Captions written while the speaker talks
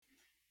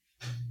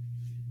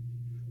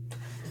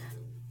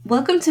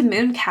Welcome to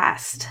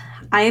Mooncast.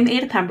 I am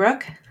Ada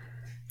Pembroke,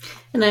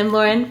 And I'm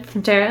Lauren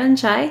from Tara and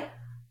Chai.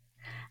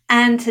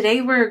 and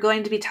today we're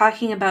going to be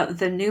talking about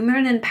the new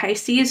moon in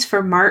Pisces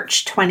for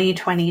March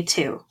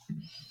 2022.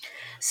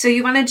 So,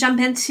 you want to jump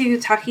into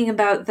talking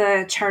about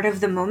the chart of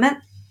the moment?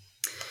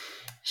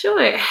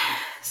 Sure.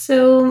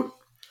 So,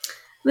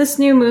 this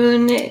new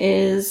moon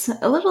is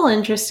a little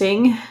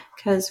interesting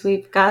because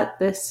we've got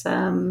a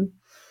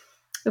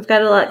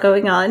lot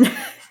going on.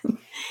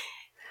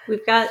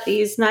 We've got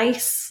these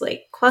nice,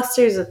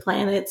 clusters of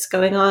planets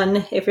going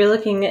on. If you're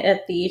looking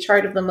at the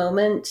chart of the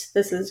moment,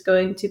 this is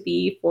going to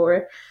be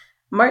for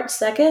March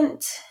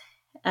 2nd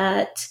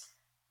at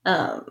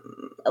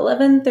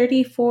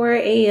 11:34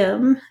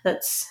 a.m.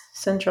 That's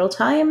Central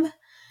Time.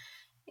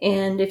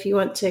 And if you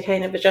want to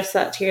kind of adjust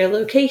that to your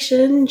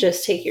location,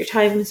 just take your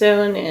time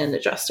zone and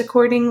adjust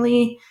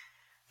accordingly.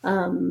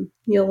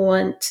 You'll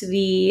want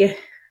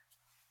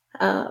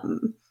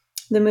um,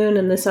 the moon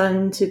and the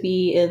sun to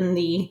be in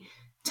the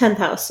 10th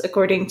house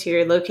according to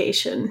your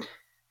location.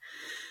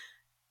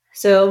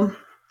 So,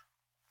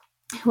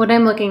 what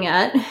I'm looking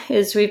at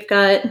is we've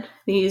got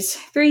these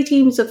three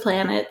teams of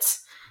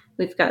planets.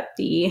 We've got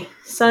the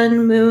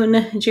sun,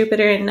 moon,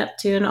 Jupiter, and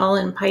Neptune all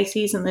in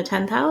Pisces in the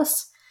 10th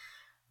house.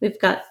 We've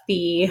got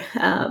the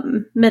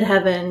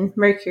midheaven,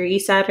 Mercury,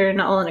 Saturn,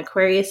 all in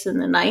Aquarius in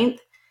the 9th,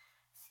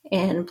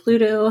 and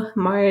Pluto,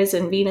 Mars,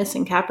 and Venus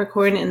in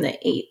Capricorn in the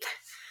 8th.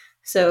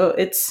 So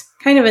it's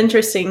kind of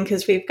interesting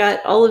because we've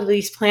got all of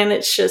these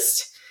planets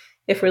just,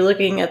 if we're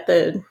looking at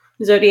the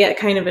zodiac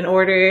kind of in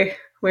order,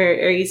 where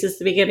Aries is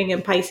the beginning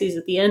and Pisces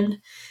at the end,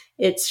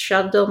 it's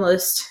shoved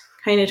almost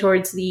kind of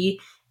towards the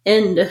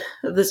end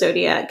of the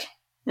zodiac.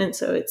 And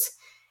so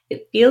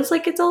it feels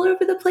like it's all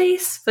over the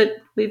place, but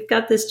we've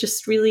got this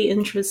just really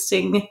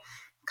interesting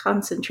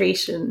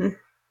concentration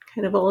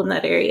kind of all in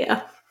that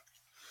area.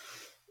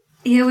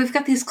 Yeah, we've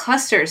got these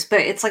clusters,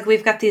 but it's like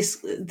we've got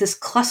this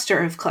cluster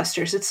of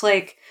clusters. It's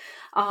like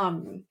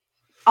all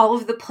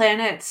of the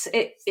planets.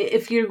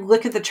 If you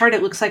look at the chart,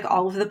 it looks like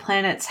all of the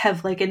planets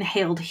have like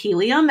inhaled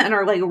helium and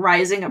are like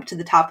rising up to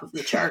the top of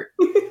the chart.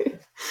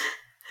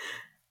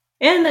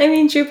 And I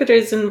mean,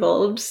 Jupiter's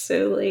involved,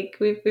 so like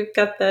we've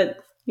got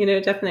that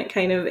definite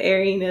kind of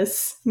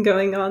airiness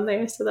going on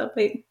there. So that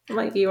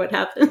might be what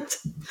happened.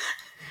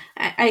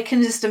 I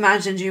can just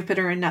imagine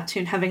Jupiter and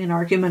Neptune having an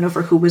argument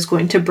over who was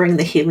going to bring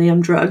the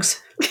helium drugs.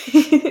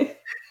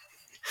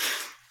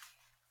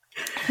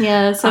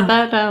 Yeah, so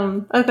that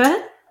oh, go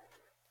ahead.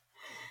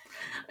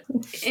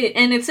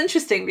 And it's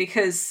interesting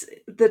because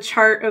the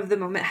chart of the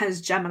moment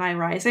has Gemini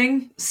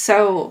rising,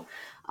 so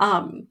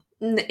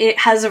it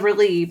has a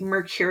really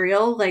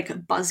mercurial,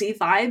 like buzzy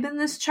vibe in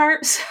this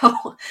chart.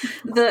 So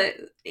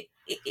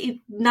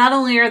not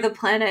only are the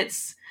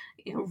planets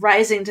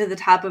rising to the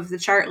top of the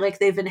chart like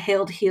they've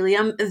inhaled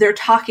helium, they're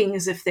talking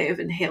as if they have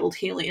inhaled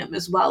helium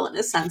as well, in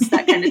a sense,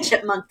 that kind of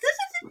chipmunk.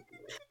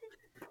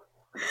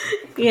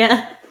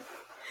 Yeah.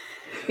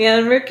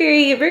 Yeah,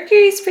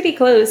 Mercury's pretty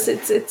close.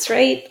 It's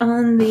right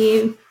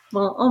on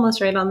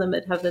almost right on the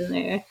midheaven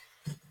there.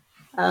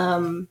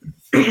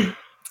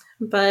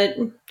 But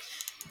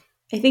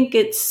I think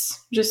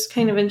it's just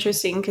kind of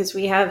interesting because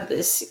we have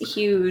this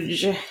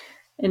huge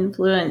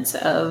influence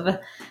of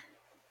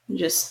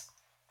just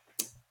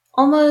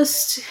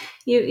almost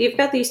you've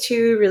got these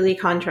two really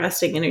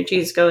contrasting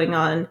energies going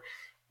on,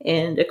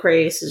 and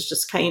Aquarius is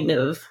just kind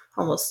of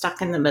almost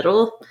stuck in the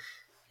middle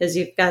because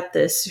you've got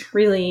this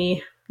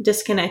really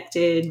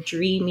disconnected,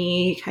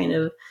 dreamy, kind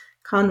of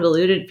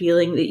convoluted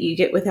feeling that you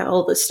get with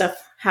all the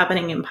stuff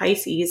happening in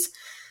Pisces.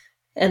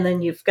 And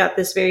then you've got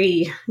this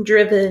very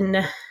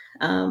driven,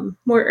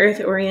 more earth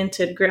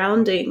oriented,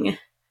 grounding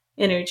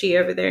energy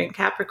over there in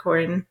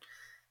Capricorn.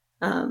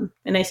 And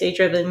I say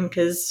driven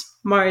because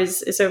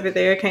Mars is over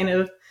there, kind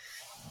of,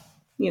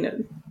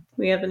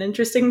 we have an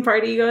interesting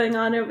party going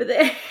on over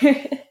there.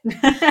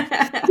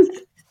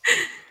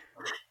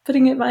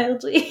 Putting it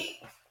mildly.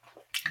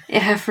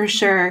 Yeah, for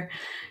sure.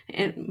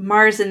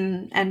 Mars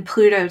and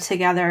Pluto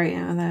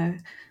together,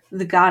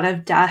 the god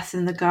of death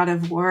and the god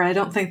of war. I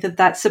don't think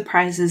that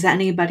surprises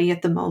anybody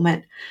at the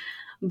moment,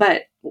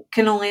 but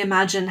can only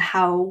imagine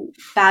how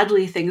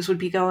badly things would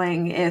be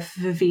going if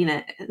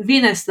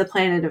Venus, the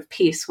planet of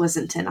peace,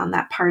 wasn't in on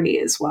that party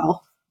as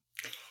well.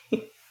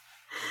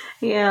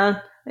 Yeah,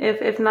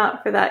 if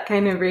not for that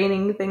kind of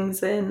reining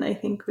things in, I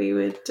think we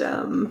would.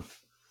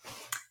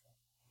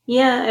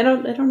 Yeah, I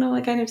don't know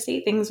what kind of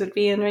state things would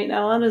be in right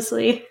now,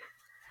 honestly.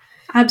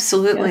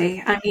 Absolutely.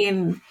 Yeah. I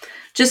mean,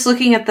 just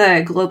looking at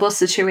the global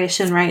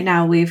situation right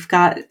now,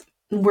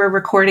 we're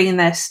recording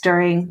this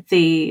during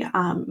the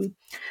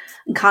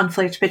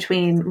conflict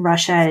between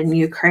Russia and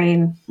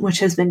Ukraine, which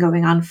has been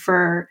going on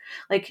for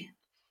like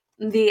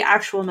the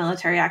actual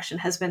military action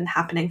has been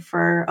happening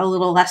for a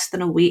little less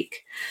than a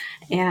week.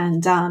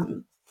 And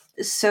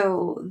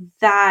so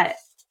that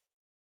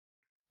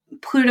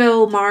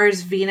Pluto,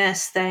 Mars,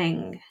 Venus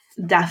thing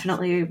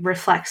definitely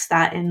reflects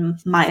that, in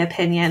my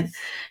opinion.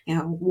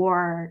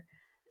 War,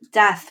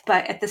 death,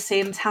 but at the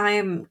same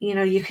time,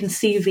 you can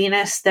see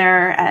Venus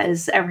there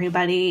as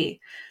everybody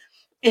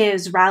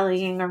is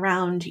rallying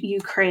around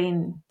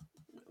Ukraine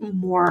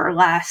more or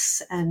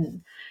less,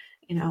 and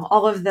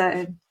all of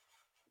the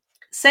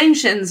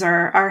sanctions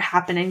are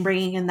happening,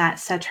 bringing in that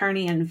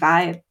Saturnian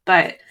vibe.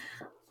 But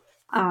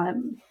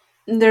um,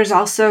 there's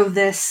also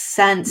this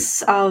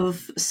sense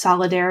of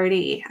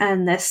solidarity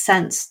and this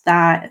sense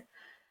that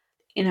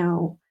you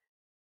know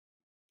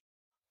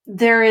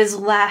there is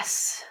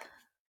less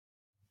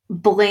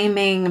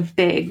blaming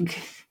big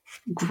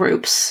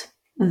groups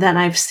than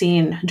I've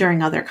seen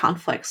during other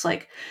conflicts.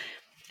 Like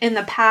in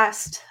the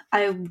past,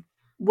 I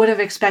would have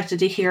expected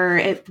to hear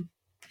it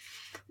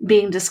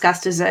being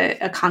discussed as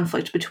a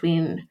conflict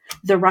between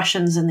the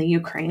Russians and the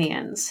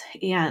Ukrainians.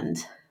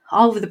 And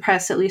all of the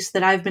press, at least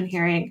that I've been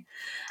hearing,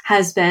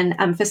 has been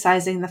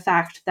emphasizing the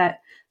fact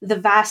that the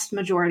vast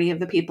majority of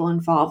the people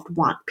involved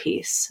want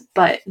peace,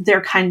 but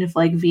they're kind of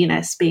like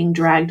Venus being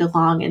dragged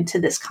along into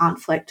this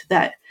conflict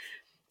that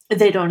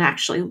they don't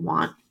actually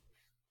want.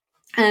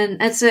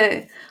 And it's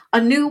a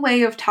new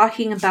way of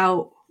talking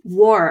about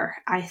war,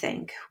 I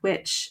think,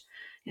 which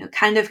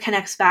kind of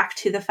connects back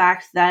to the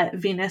fact that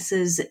Venus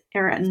is,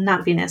 or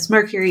not Venus,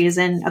 Mercury is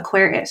in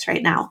Aquarius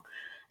right now.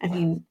 I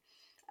mean,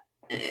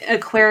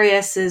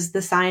 Aquarius is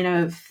the sign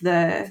of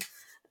the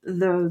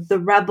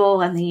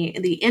rebel and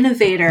the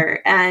innovator,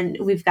 and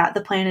we've got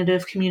the planet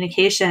of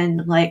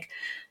communication, like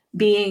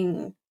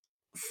being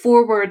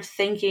forward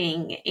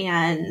thinking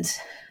and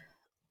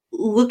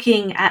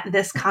looking at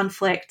this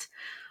conflict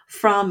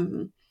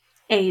from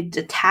a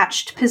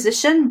detached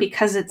position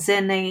because it's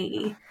in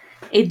a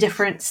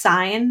different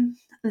sign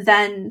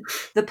than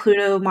the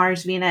Pluto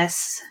Mars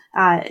Venus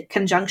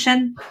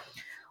conjunction,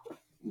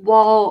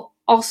 while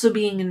also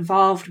being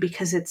involved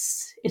because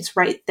it's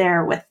right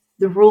there with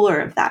the ruler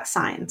of that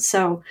sign.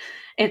 So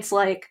it's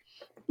like,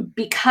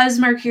 because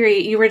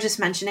Mercury, you were just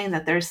mentioning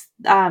that there's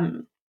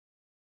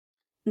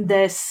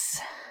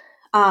this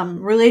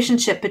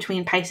relationship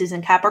between Pisces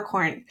and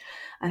Capricorn,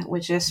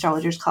 which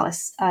astrologers call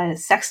a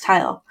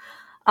sextile.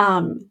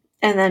 And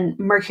then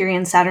Mercury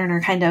and Saturn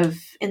are kind of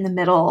in the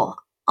middle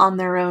on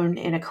their own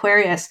in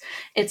Aquarius.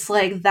 It's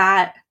like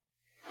that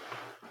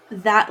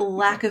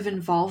lack of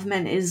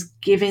involvement is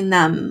giving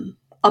them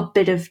a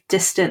bit of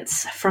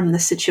distance from the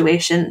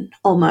situation,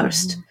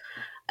 almost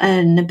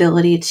an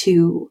ability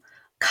to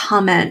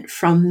comment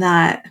from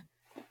that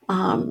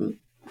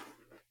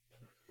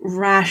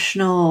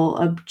rational,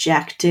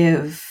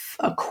 objective,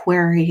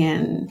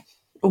 Aquarian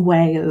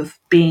way of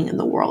being in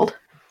the world.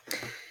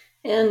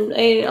 And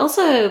I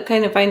also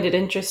kind of find it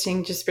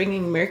interesting just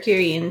bringing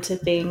Mercury into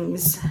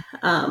things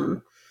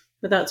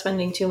without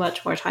spending too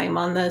much more time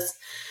on this.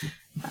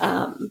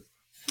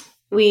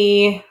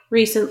 We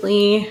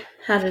recently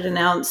had it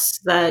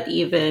announced that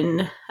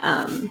even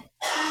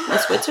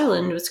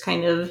Switzerland was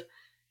kind of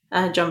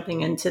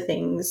jumping into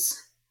things,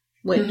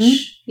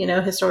 which,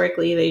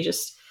 historically they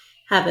just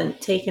haven't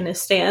taken a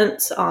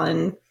stance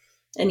on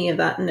any of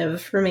that and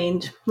have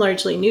remained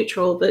largely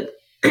neutral. But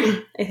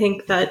I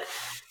think that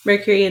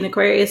Mercury in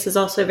Aquarius is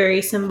also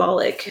very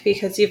symbolic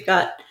because you've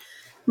got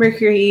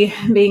Mercury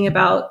being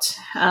about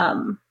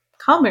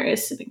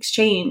commerce and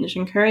exchange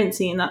and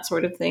currency and that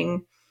sort of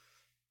thing.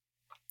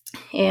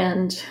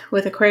 And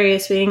with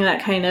Aquarius being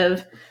that kind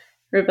of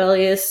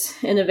rebellious,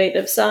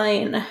 innovative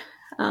sign,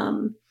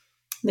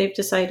 they've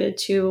decided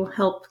to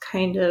help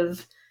kind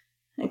of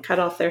cut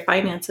off their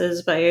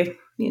finances by,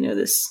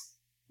 this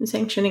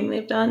sanctioning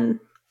they've done.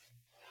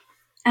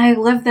 I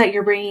love that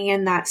you're bringing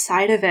in that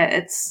side of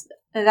it.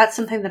 That's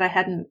something that I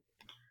hadn't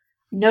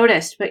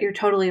noticed, but you're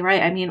totally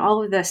right. I mean,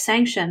 all of the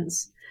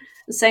sanctions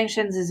is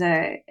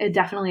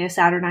definitely a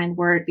Saturnine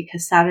word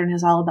because Saturn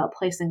is all about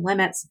placing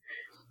limits.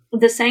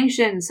 The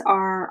sanctions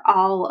are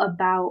all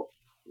about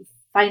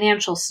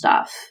financial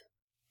stuff.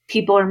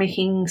 People are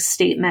making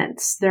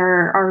statements.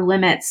 There are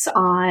limits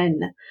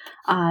on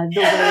the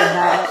way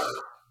that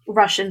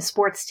Russian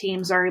sports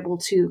teams are able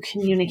to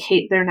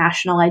communicate their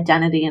national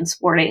identity in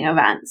sporting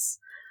events.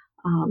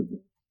 And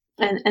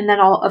then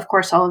of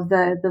course, all of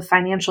the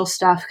financial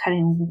stuff,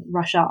 cutting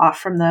Russia off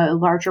from the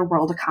larger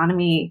world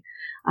economy,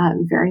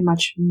 very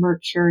much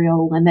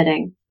mercurial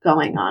limiting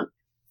going on.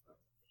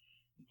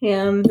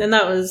 Yeah, and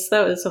that was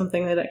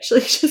something that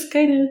actually just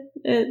kind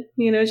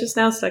of, just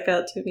now stuck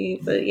out to me.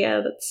 But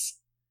yeah, that's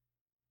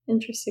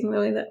interesting the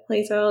way that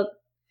plays out,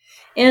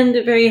 and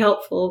very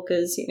helpful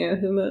because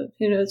who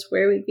knows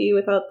where we'd be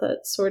without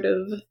that sort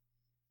of,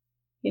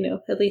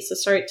 at least a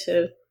start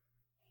to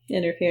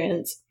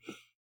interference.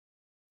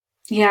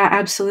 Yeah,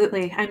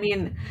 absolutely. I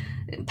mean,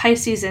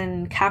 Pisces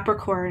and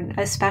Capricorn,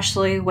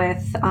 especially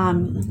with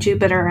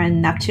Jupiter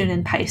and Neptune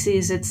in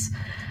Pisces,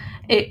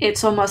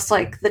 it's almost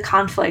like the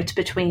conflict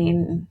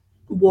between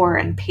war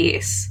and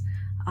peace.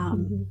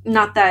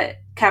 Not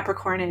that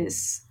Capricorn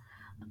is,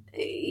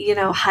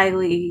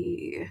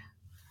 highly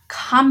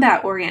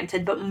combat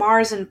oriented, but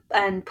Mars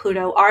and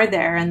Pluto are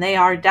there, and they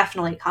are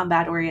definitely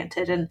combat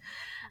oriented,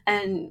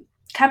 and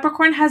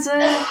Capricorn has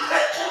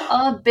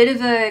a bit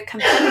of a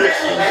competitive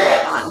thing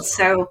going on.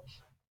 So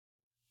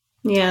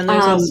yeah, and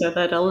there's also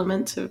that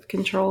element of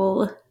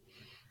control.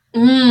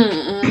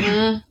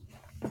 Mm-hmm.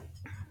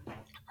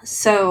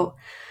 So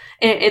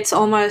it's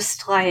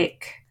almost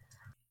like,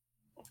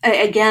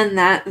 again,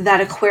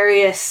 that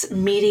Aquarius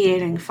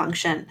mediating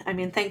function. I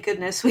mean, thank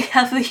goodness we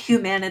have the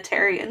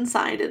humanitarian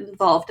side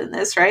involved in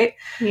this, right?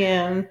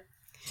 Yeah.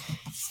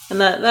 And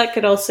that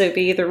could also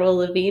be the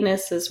role of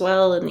Venus as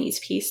well in these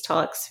peace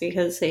talks,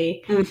 because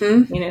they,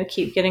 Mm-hmm.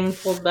 keep getting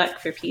pulled back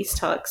for peace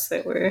talks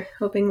that we're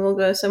hoping will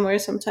go somewhere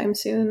sometime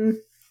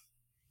soon.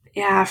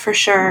 Yeah, for Um,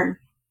 sure.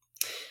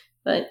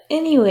 but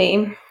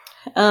anyway,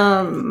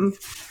 um,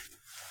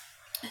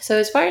 so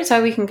as far as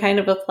how we can kind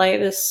of apply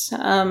this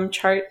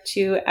chart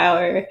to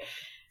our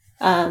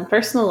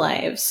personal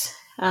lives,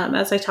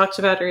 as I talked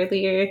about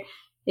earlier,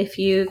 if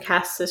you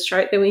cast this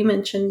chart that we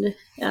mentioned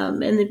in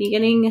the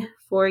beginning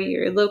for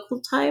your local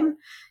time,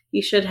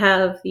 you should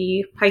have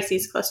the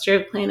Pisces cluster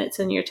of planets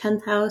in your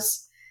 10th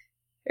house,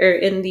 or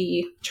in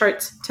the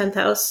chart's 10th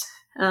house,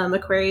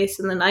 Aquarius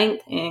in the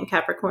ninth, and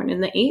Capricorn in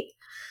the 8th.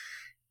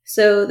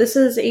 So this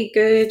is a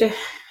good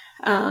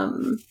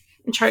um,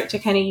 chart to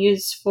kind of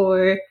use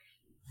for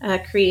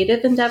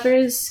creative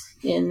endeavors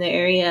in the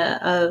area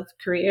of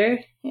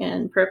career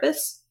and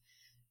purpose.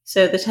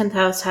 So the 10th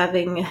house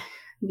having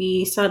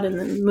the sun and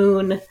the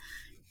moon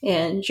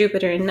and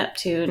Jupiter and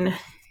Neptune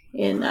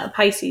in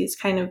Pisces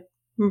kind of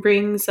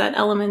brings that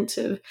element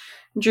of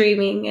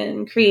dreaming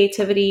and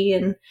creativity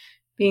and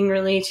being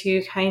really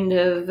to kind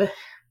of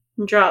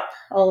drop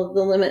all of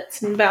the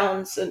limits and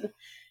bounds and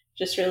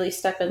just really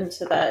step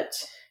into that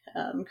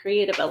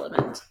creative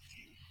element.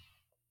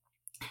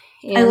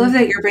 I love And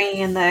that you're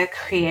bringing in the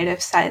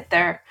creative side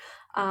there.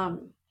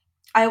 Um,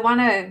 I want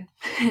to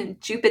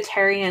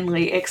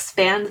Jupiterianly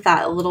expand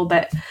that a little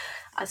bit.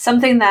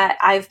 Something that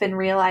I've been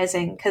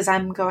realizing, because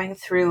I'm going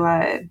through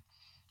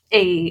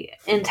a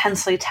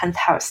intensely 10th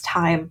house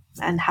time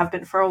and have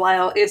been for a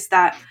while, is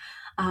that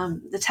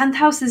the 10th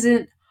house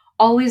isn't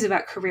always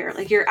about career.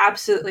 Like, you're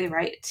absolutely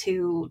right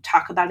to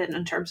talk about it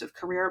in terms of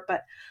career,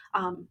 but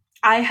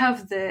I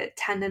have the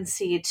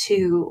tendency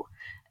to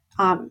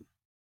um,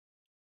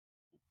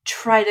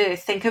 try to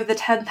think of the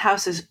 10th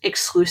house as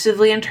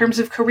exclusively in terms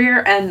of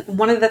career. And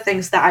one of the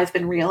things that I've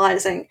been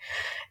realizing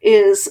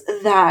is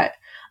that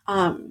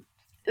um,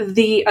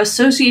 the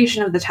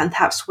association of the 10th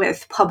house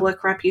with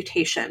public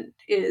reputation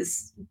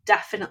is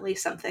definitely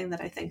something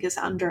that I think is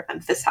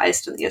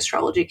underemphasized in the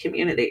astrology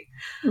community.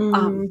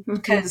 mm-hmm.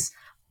 Because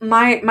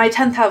my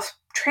 10th house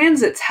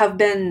transits have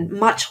been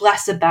much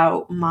less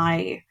about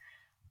my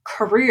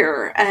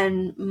career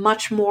and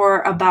much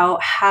more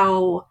about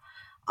how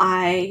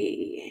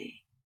I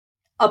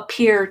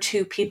appear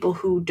to people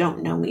who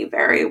don't know me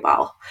very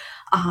well.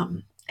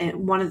 And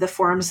one of the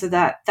forms of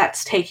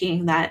that's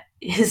taking that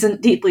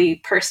isn't deeply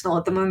personal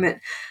at the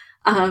moment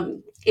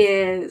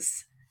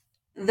is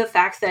the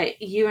fact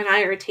that you and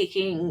I are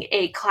taking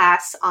a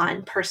class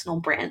on personal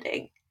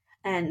branding.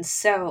 And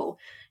so,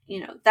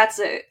 that's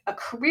a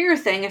career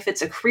thing if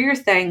it's a career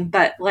thing,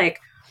 but like,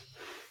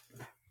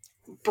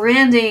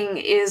 branding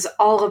is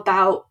all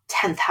about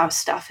 10th house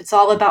stuff. It's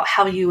all about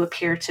how you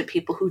appear to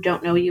people who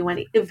don't know you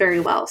very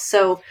well.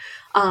 So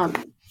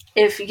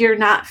if you're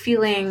not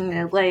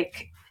feeling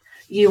like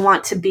you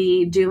want to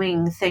be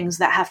doing things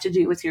that have to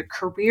do with your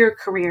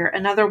career,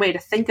 another way to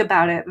think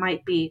about it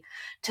might be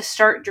to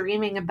start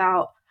dreaming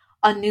about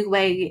a new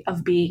way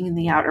of being in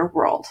the outer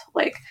world,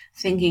 like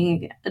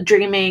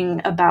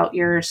dreaming about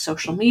your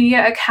social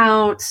media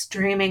accounts,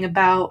 dreaming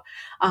about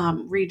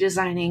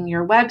redesigning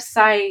your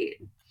website,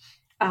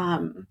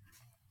 um,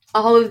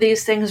 all of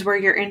these things where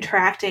you're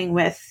interacting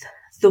with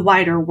the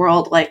wider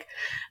world, like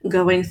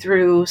going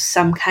through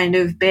some kind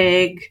of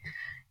big,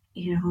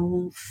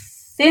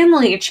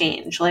 family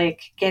change,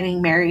 like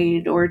getting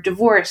married or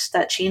divorced,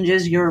 that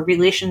changes your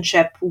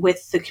relationship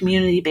with the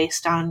community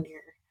based on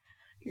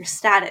your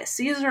status.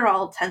 These are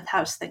all 10th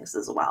house things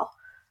as well.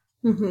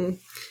 Mm-hmm.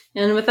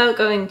 And without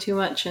going too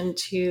much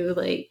into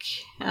like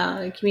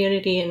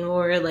community and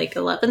more like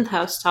 11th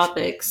house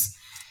topics,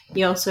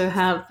 you also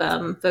have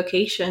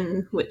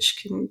vocation, which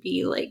can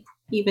be like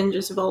even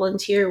just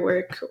volunteer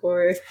work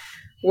or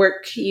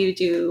work you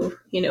do,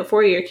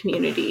 for your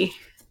community.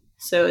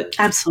 So it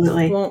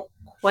Absolutely. won't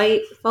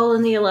quite fall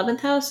in the 11th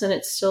house, and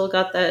it's still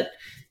got that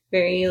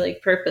very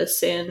like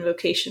purpose and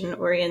vocation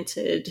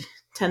oriented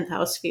 10th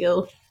house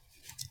feel.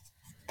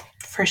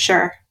 For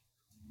sure.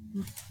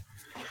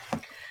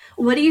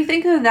 What do you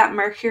think of that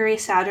Mercury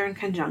Saturn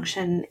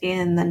conjunction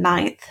in the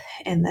ninth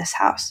in this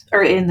house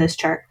or in this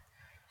chart?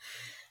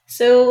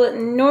 So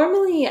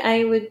normally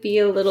I would be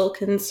a little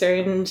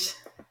concerned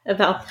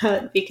about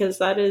that, because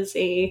that is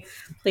a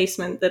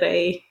placement that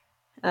I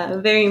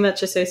very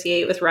much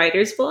associate with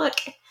writer's block.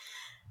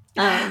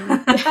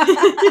 Um,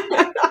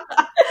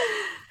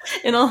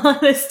 in all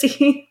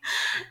honesty,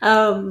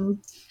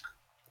 um,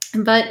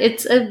 but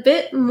it's a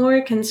bit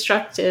more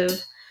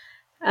constructive.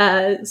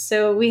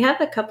 So we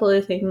have a couple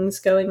of things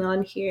going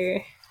on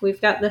here.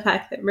 We've got the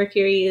fact that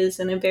Mercury is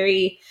in a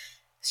very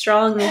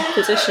strong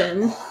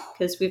position,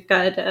 because we've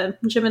got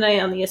Gemini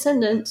on the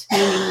ascendant,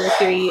 meaning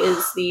Mercury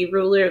is the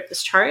ruler of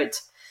this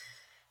chart,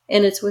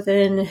 and it's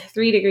within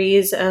 3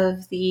 degrees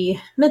of the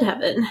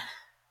midheaven.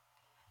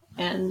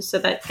 and so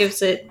that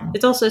gives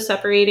it's also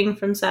separating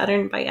from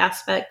Saturn by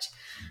aspect.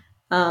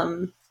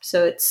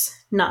 So it's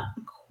not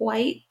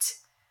quite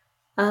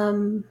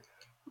um,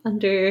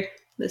 under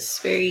this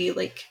very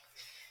like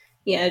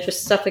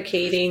just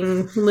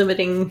suffocating,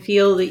 limiting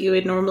feel that you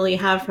would normally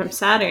have from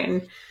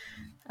Saturn.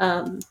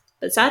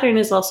 But Saturn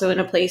is also in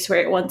a place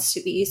where it wants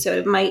to be, so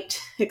it might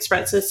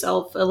express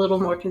itself a little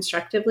more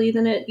constructively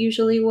than it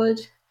usually would.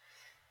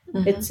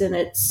 Mm-hmm. It's in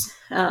its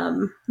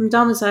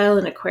domicile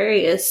in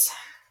Aquarius,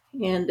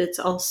 and it's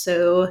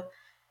also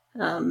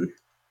um,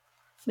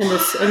 in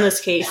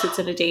this case, it's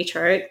in a day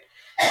chart,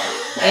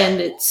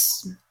 and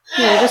it's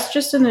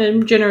just in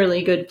a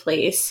generally good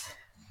place.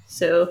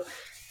 So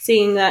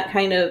seeing that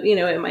kind of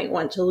it might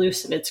want to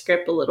loosen its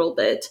grip a little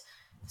bit.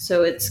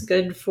 So it's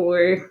good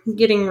for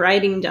getting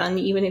writing done,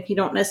 even if you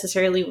don't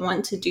necessarily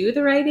want to do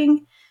the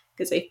writing.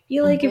 Because I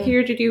feel like if Mm-hmm. you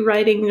were to do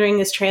writing during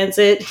this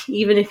transit,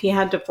 even if you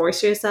had to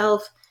force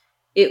yourself,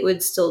 it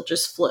would still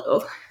just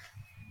flow.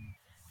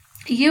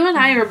 You and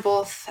I are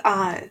both,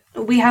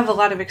 we have a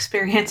lot of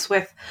experience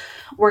with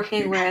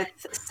working with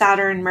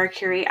Saturn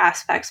Mercury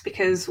aspects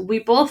because we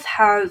both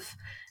have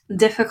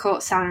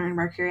difficult Saturn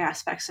Mercury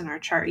aspects in our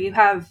chart. You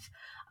have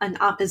an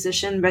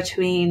opposition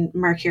between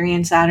Mercury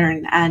and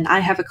Saturn, and I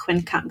have a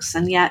quincunx,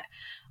 and yet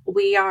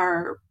we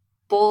are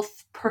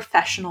both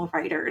professional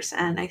writers,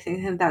 and I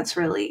think that that's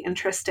really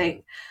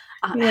interesting.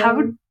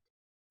 Yeah.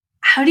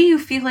 How do you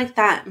feel like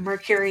that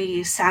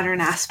Mercury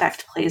Saturn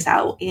aspect plays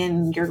out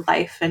in your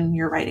life and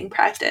your writing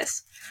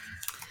practice?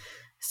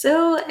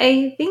 So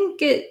I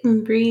think it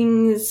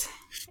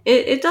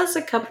does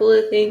a couple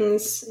of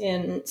things,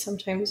 and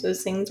sometimes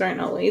those things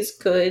aren't always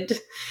good.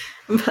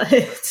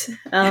 But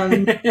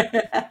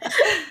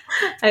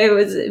I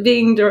was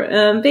being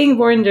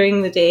born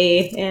during the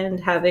day and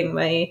having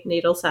my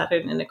natal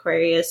Saturn in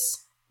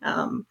Aquarius.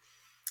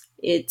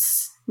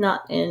 It's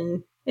not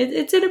in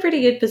it's in a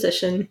pretty good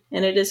position,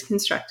 and it is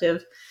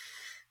constructive.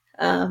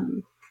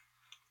 Um,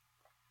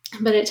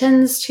 but it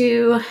tends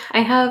to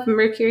I have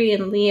Mercury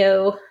and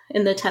Leo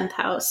in the 10th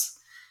house,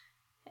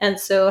 and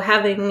so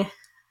having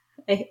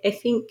I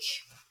think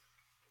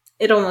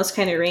it almost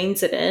kind of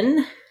reins it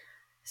in.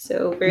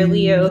 So where Mm.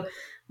 Leo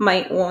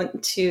might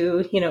want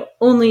to,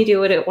 only do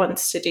what it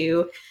wants to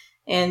do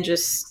and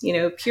just,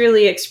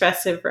 purely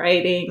expressive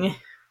writing,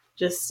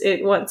 just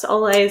it wants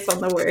all eyes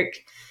on the work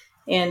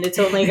and it's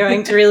only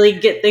going to really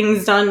get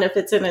things done if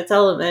it's in its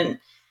element.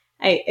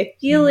 I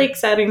feel like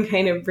Saturn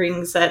kind of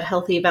brings that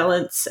healthy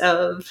balance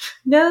of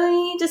no,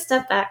 you need to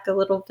step back a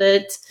little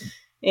bit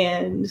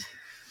and,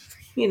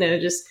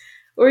 just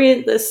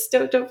orient this.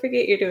 Don't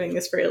forget you're doing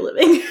this for a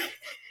living.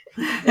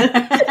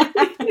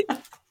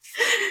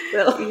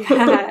 So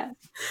Yeah,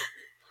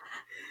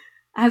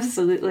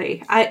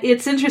 absolutely.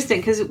 It's interesting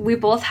because we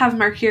both have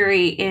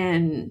Mercury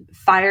in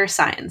fire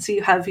signs. So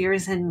you have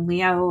yours in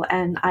Leo,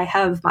 and I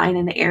have mine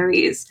in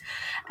Aries.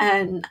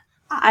 And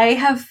I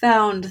have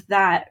found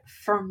that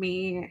for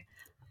me,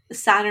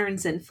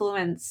 Saturn's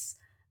influence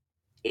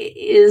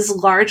is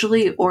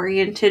largely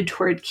oriented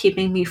toward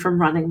keeping me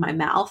from running my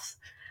mouth.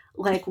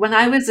 Like when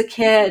I was a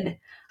kid,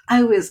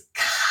 I was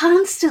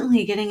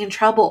constantly getting in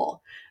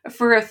trouble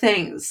for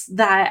things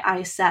that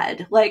I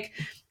said. Like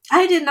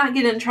I did not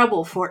get in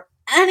trouble for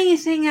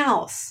anything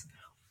else,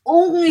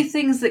 only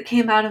things that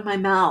came out of my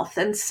mouth.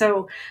 And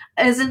so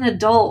as an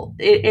adult,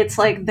 it's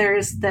like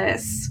there's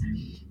this,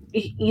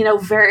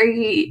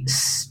 very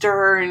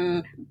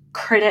stern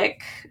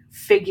critic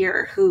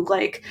figure who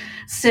like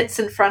sits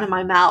in front of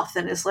my mouth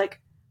and is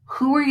like,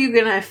 who are you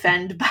going to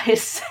offend by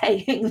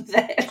saying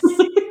this?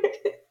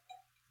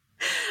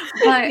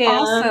 But yeah.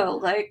 also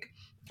like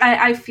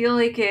I feel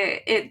like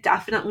it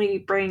definitely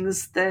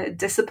brings the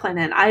discipline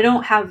in. I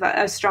don't have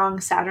a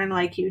strong Saturn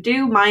like you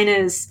do. Mine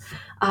is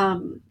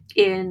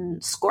in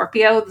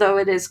Scorpio, though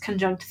it is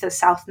conjunct the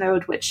South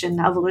Node, which in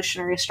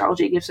evolutionary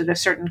astrology gives it a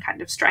certain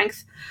kind of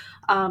strength.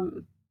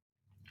 Um,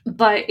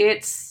 but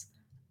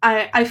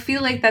I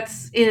feel like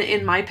that's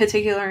in my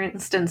particular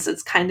instance,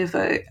 it's kind of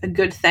a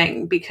good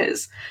thing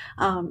because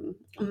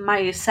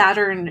my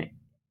Saturn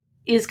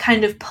is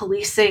kind of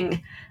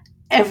policing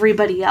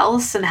everybody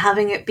else, and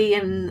having it be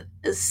in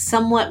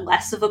somewhat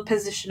less of a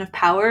position of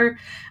power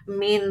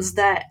means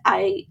that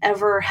I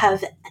ever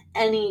have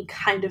any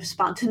kind of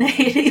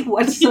spontaneity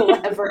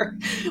whatsoever,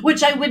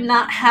 which I would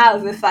not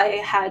have if I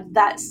had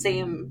that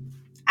same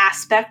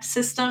aspect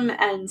system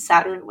and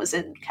Saturn was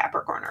in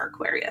Capricorn or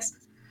Aquarius.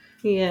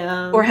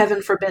 Yeah. Or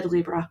heaven forbid,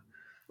 Libra.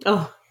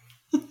 Oh,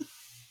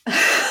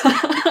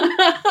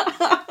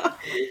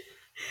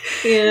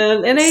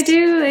 yeah. And I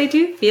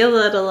do feel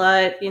that a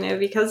lot,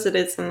 because it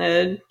is in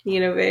a,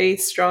 very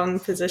strong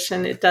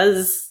position. It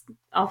does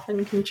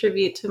often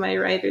contribute to my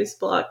writer's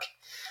block.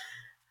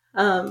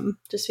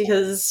 Just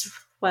because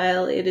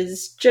while it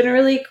is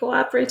generally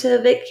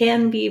cooperative, it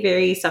can be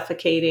very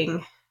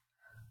suffocating.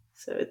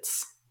 So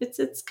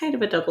it's kind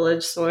of a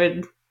double-edged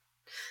sword.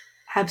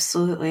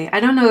 Absolutely. I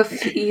don't know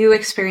if you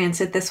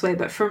experience it this way,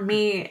 but for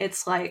me,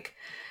 it's like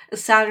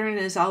Saturn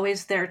is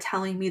always there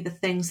telling me the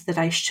things that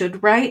I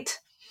should write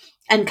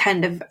and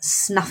kind of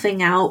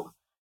snuffing out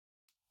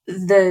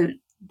the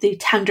the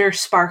tender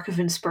spark of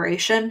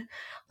inspiration.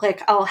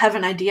 Like I'll have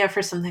an idea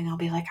for something, I'll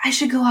be like, I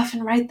should go off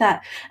and write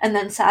that. And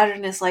then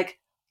Saturn is like,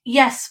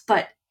 yes,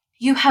 but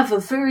you have a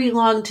very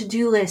long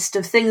to-do list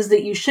of things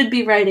that you should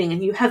be writing,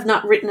 and you have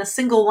not written a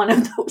single one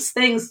of those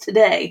things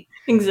today.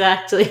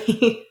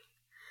 Exactly.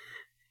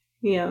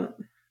 Yeah.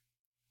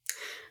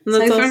 And So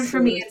that's I find for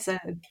me also, it's a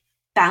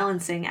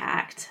balancing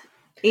act.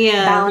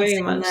 yeah, very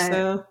Balancing much the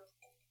so.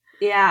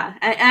 yeah.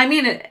 I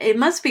mean it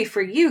must be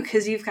for you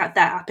because you've got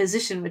that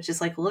opposition, which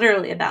is like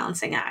literally a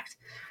balancing act.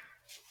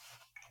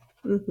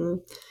 Hmm.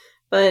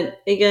 But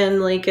again,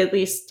 like at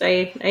least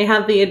I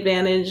have the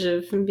advantage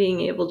of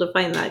being able to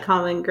find that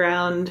common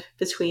ground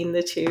between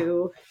the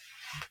two,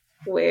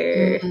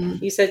 where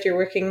Mm. you said you're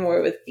working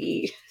more with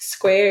the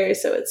square,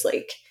 so it's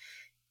like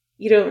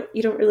you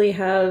don't really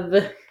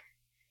have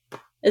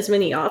as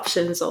many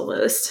options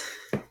almost.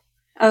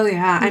 Oh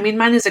yeah, I mean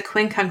mine is a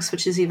quincunx,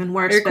 which is even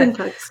worse. Or But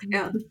quincunx. you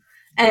know,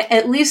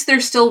 at least they're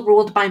still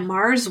ruled by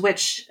Mars,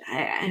 which I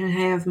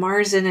have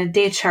Mars in a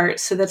day chart,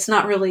 so that's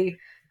not really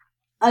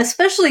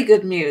especially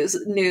good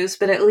news.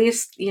 But at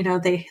least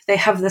they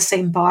have the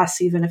same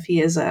boss, even if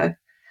he is a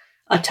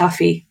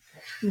toughie.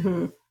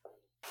 Mm-hmm.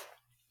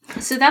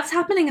 So that's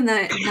happening in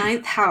the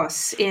ninth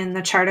house in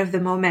the chart of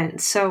the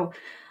moment. So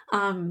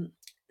um,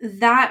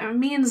 that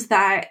means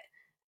that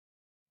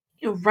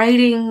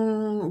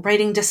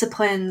writing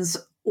disciplines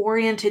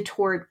oriented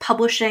toward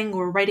publishing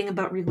or writing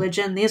about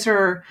religion, these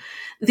are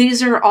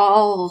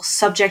all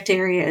subject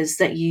areas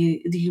that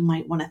you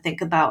might want to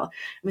think about.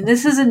 I mean,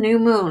 this is a new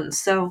moon,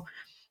 so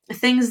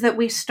things that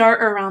we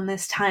start around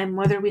this time,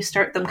 whether we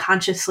start them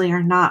consciously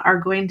or not, are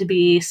going to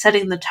be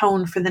setting the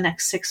tone for the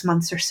next 6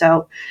 months or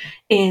so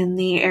in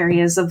the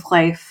areas of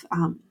life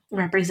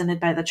represented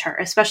by the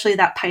chart, especially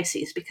that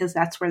Pisces, because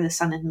that's where the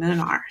sun and moon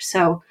are.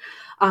 So,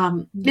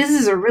 this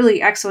is a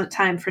really excellent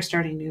time for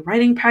starting new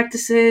writing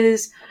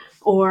practices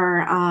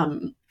or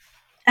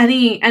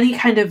any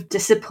kind of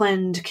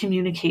disciplined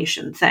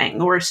communication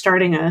thing, or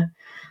starting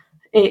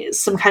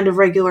some kind of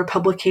regular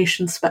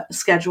publication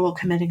schedule,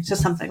 committing to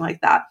something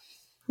like that.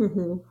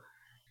 Mm-hmm.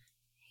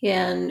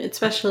 Yeah, and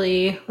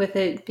especially with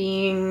it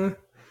being,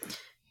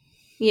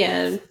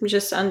 yeah,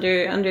 just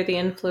under the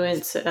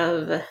influence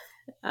of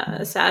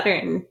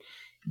Saturn,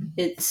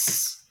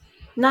 it's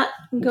not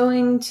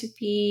going to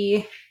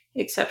be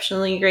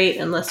exceptionally great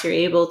unless you're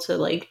able to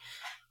like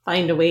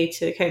find a way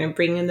to kind of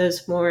bring in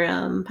those more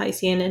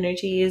Piscean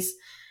energies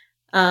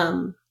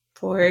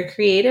for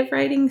creative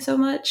writing so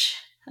much.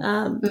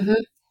 Um, Mm-hmm.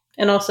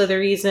 and also the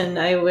reason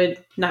I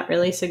would not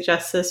really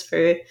suggest this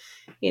for,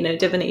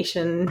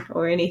 divination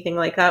or anything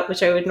like that,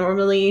 which I would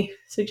normally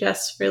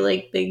suggest for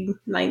like big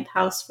ninth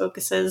house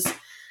focuses.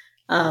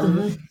 Um,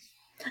 Mm-hmm.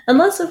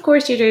 unless, of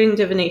course, you're doing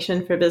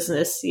divination for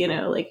business,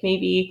 like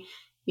maybe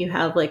you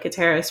have like a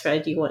tarot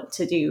spread you want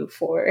to do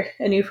for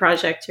a new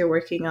project you're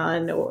working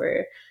on,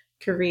 or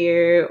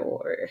career,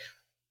 or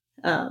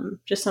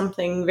just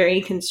something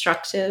very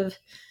constructive.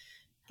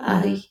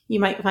 Mm-hmm. You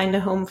might find a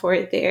home for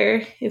it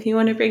there if you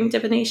want to bring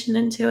divination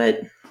into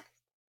it.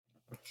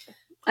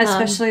 Um,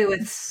 Especially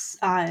with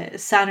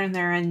Saturn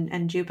there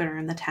and Jupiter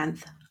in the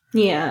 10th.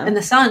 yeah. And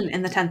the Sun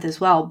in the 10th as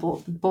well.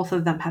 Both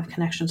of them have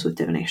connections with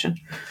divination.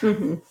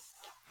 Hmm.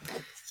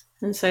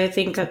 And so I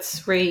think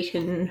that's where you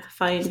can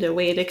find a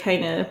way to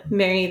kind of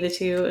marry the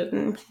two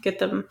and get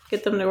them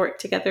to work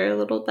together a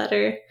little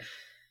better.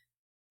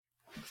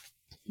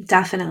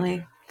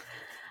 Definitely.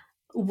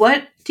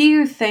 What do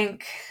you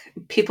think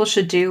people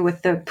should do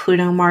with the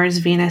Pluto, Mars,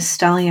 Venus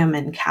stellium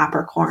in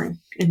Capricorn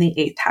in the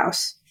 8th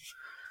house?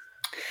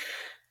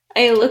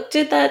 I looked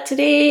at that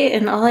today,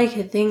 and all I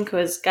could think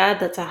was, God,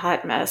 that's a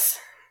hot mess.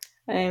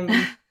 I'm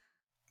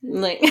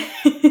like,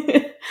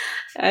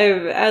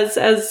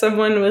 as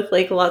someone with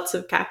like lots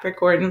of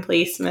Capricorn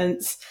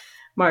placements,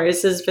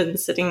 Mars has been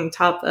sitting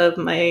top of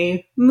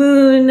my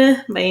moon,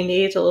 my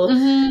natal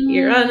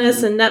Uranus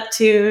Mm-hmm. and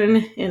Neptune,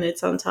 and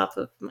it's on top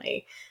of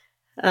my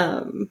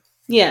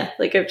yeah,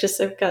 like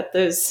I've got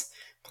those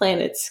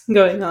planets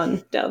going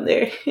on down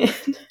there. How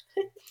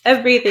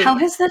Everything.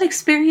 has that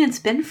experience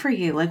been for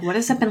you? Like, what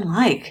has it been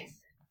like?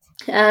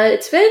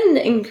 It's been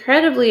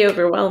incredibly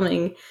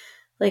overwhelming.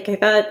 Like I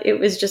thought it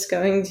was just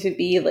going to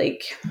be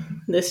like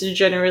this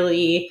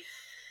generally.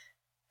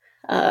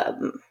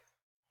 Um,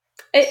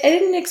 I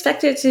didn't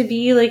expect it to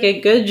be like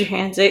a good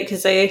transit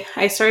because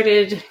I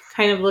started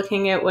kind of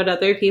looking at what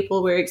other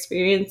people were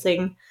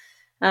experiencing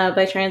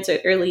by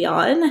transit early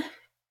on,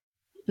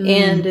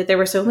 and Mm. there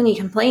were so many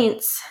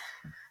complaints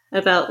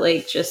about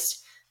like just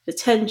the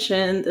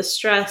tension, the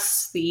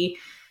stress, a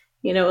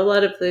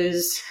lot of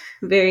those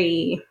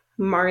very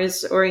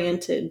Mars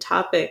oriented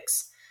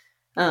topics,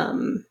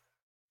 um,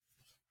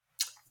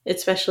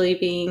 especially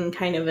being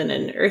kind of in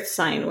an earth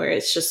sign where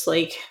it's just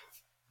like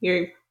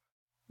you're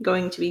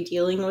going to be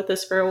dealing with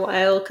this for a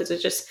while because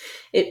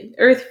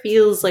earth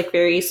feels like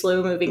very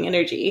slow moving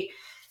energy.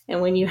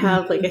 And when you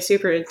have like Mm-hmm. a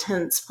super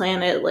intense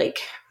planet like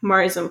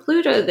Mars and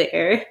Pluto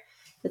there,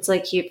 it's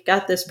like you've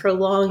got this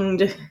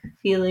prolonged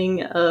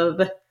feeling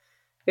of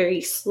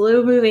very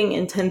slow moving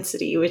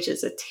intensity, which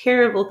is a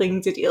terrible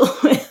thing to deal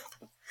with.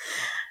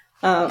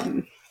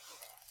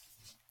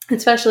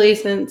 Especially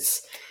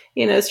since,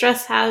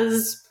 stress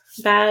has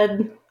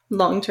bad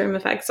long-term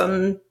effects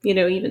on,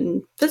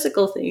 even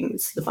physical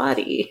things, the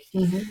body.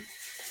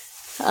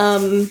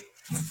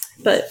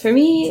 But for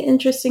me,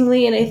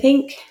 interestingly, and I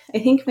think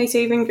my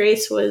saving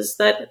grace was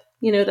that,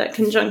 that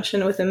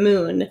conjunction with the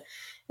moon,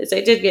 is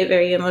I did get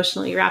very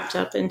emotionally wrapped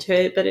up into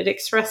it, but it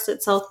expressed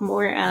itself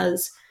more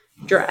as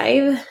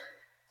drive.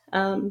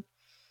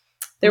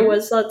 There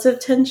was lots of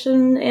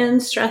tension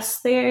and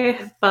stress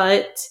there,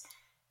 but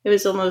it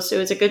was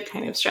a good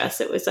kind of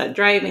stress. It was that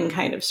driving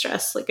kind of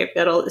stress. Like, I've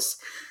got all this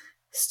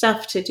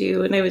stuff to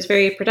do, and I was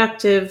very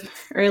productive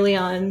early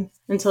on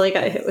until I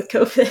got hit with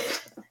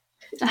COVID.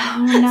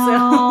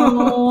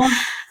 Oh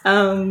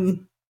no.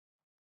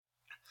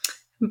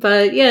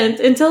 But yeah,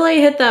 until I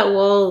hit that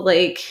wall,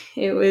 like,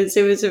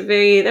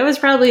 that was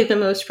probably the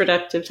most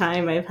productive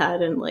time I've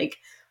had in like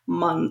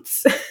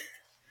months.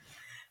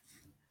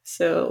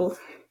 So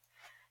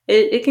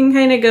it can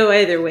kind of go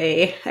either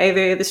way.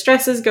 Either the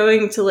stress is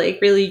going to like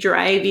really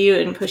drive you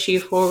and push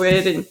you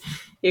forward, and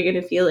you're going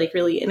to feel like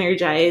really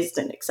energized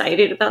and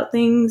excited about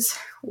things,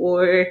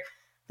 or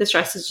the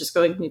stress is just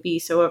going to be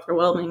so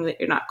overwhelming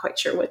that you're not quite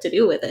sure what to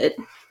do with it.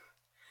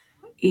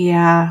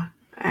 Yeah,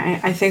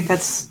 I think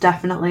that's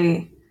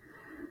definitely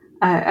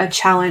a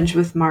challenge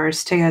with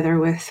Mars together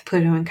with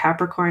Pluto and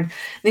Capricorn.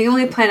 The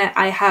only planet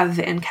I have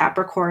in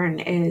Capricorn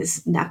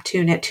is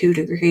Neptune at 2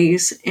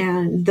 degrees,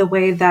 and the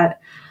way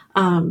that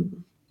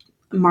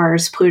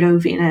Mars, Pluto,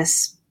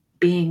 Venus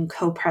being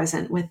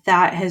co-present with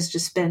that has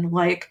just been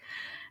like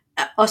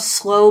a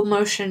slow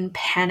motion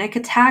panic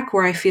attack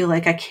where I feel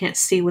like I can't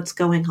see what's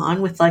going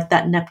on with like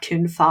that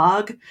Neptune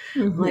fog.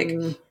 Like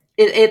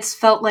it's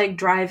felt like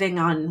driving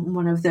on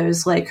one of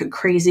those like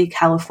crazy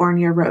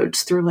California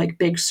roads through like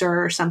Big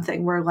Sur or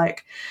something, where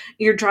like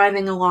you're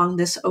driving along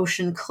this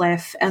ocean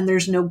cliff and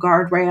there's no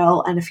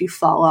guardrail, and if you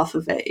fall off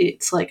of it,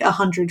 it's like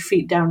 100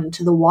 feet down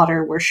into the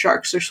water where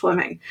sharks are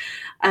swimming,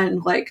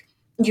 and like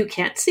you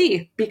can't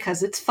see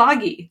because it's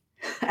foggy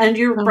and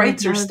your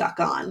brights are stuck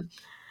on.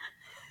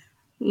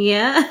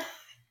 Yeah.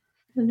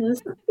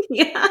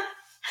 Yeah.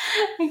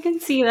 I can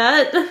see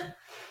that.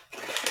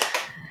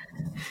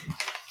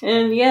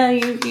 And yeah,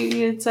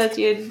 you had said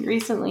you had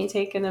recently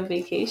taken a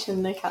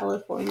vacation to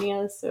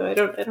California, so I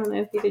don't know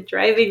if you did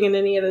driving in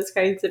any of those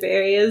kinds of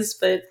areas,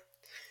 but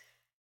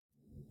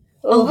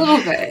a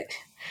little bit.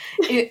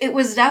 It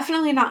was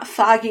definitely not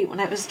foggy when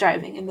I was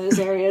driving in those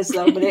areas,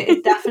 though. But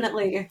it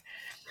definitely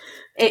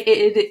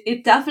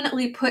it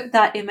definitely put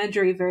that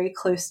imagery very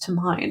close to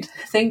mind.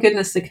 Thank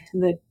goodness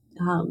the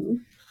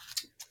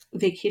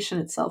vacation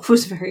itself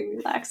was very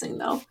relaxing,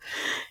 though.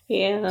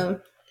 Yeah.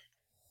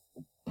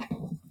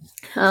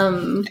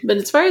 But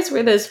as far as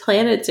where those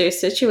planets are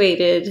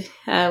situated,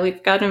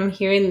 we've got them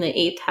here in the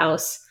 8th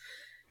house,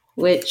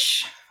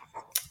 which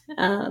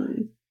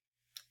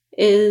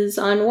is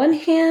on one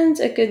hand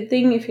a good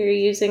thing if you're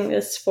using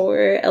this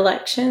for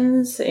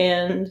elections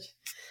and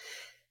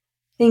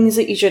things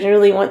that you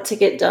generally want to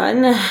get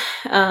done,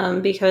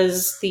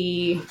 because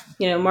the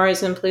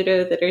Mars and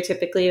Pluto that are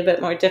typically a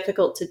bit more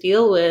difficult to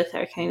deal with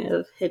are kind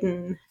of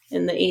hidden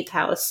in the 8th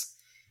house,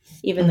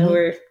 even though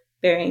we're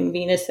bearing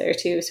Venus there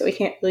too, so we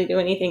can't really do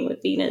anything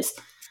with Venus.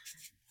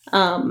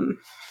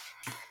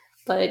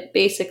 But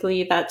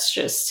basically that's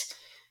just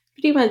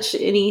pretty much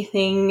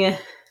anything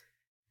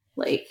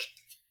like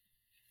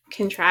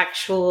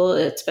contractual,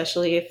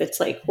 especially if it's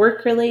like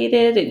work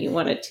related and you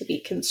want it to be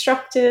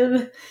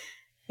constructive,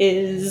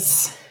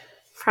 is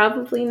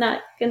probably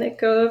not going to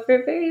go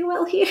over very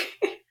well here.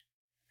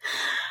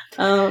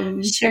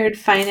 Shared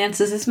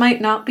finances. This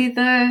might not be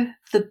the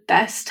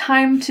best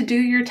time to do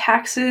your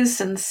taxes,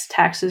 since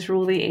taxes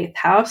rule the 8th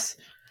house.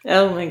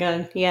 Oh my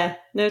god, yeah.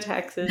 No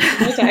taxes.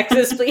 No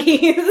taxes,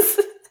 please.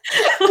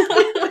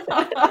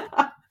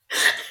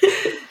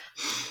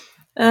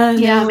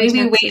 Yeah,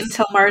 maybe wait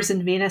until Mars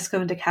and Venus go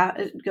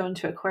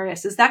into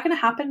Aquarius. Is that going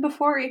to happen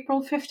before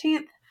April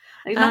 15th?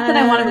 Like, not that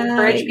I want to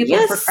encourage people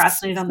to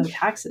procrastinate on their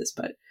taxes,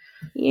 but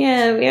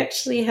yeah, we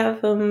actually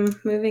have them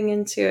moving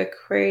into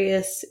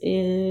Aquarius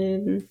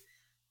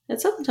at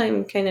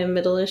sometime kind of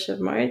middle-ish of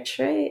March,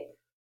 right?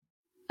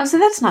 Oh, so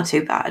that's not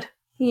too bad.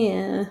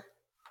 Yeah.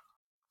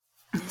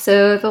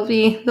 So they'll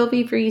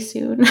be pretty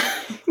soon.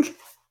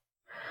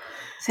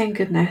 Thank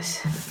goodness.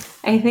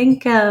 I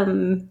think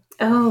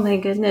oh my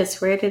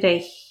goodness, where did I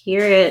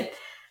hear it?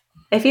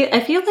 I feel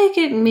like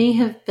it may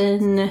have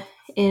been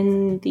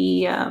in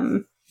the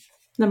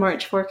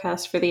March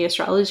forecast for the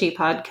astrology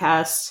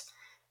podcast,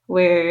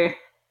 where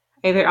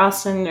either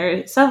Austin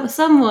or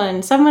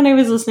someone I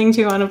was listening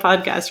to on a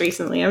podcast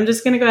recently. I'm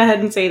just going to go ahead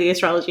and say the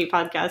astrology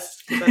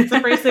podcast, because that's the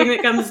first thing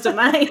that comes to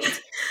mind.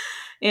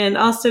 And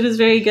Austin is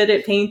very good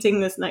at painting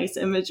this nice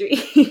imagery.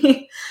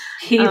 He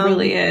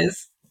really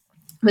is.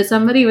 But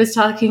somebody was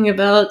talking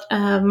about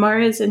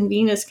Mars and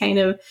Venus kind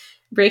of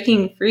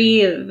breaking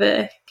free of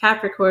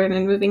Capricorn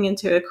and moving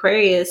into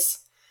Aquarius.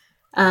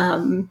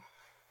 And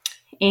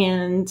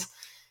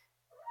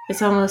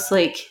it's almost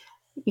like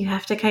you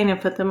have to kind of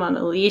put them on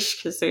a leash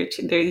because they're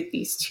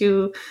these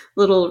two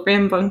little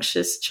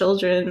rambunctious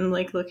children,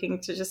 like looking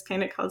to just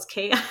kind of cause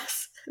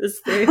chaos as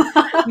they're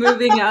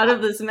moving out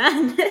of this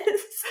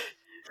madness.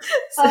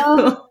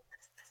 Oh, So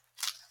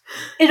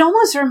it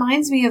almost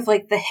reminds me of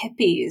like the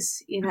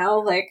hippies, you know,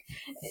 like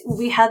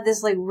we had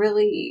this like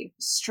really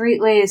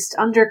straight laced,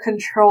 under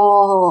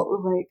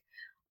control, like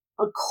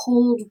a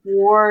Cold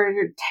War,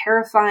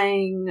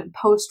 terrifying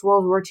post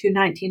World War II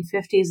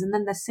 1950s, and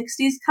then the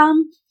 60s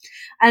come,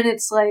 and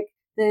it's like,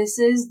 this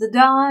is the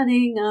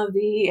dawning of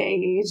the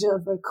age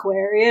of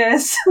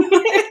Aquarius.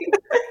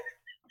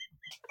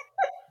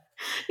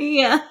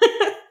 yeah,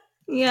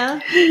 yeah.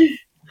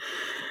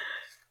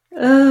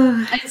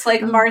 Uh, It's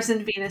like Mars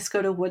and Venus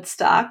go to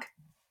Woodstock.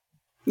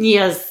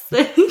 yes.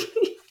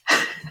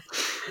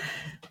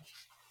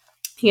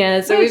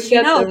 Yeah, so Which, we've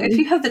you got know, if them.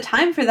 you have the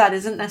time for that,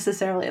 isn't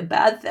necessarily a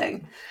bad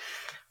thing.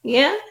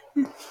 Yeah.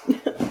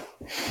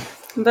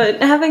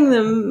 But having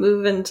them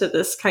move into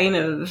this kind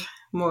of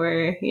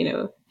more,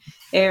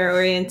 air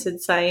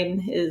oriented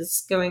sign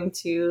is going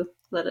to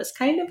let us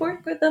kind of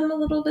work with them a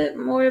little bit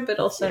more, but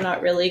also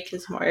not really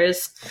because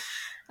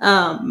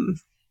um,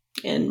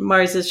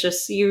 Mars is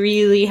just, you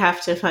really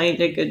have to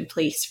find a good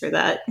place for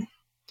that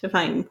to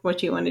find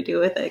what you want to do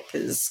with it.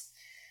 Because,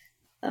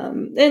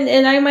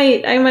 and I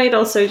might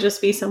also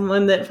just be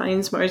someone that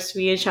finds Mars to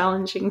be a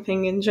challenging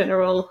thing in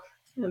general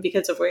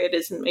because of where it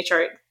is in my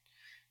chart,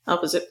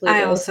 opposite I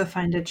Pluto. also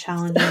find it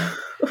challenging.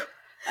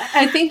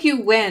 I think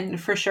you win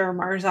for sure,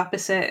 Mars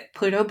opposite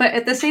Pluto, but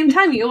at the same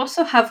time, you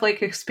also have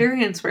like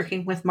experience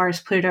working with Mars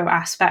Pluto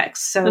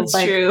aspects. So, That's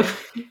like, true.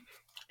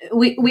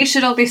 we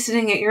should all be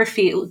sitting at your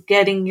feet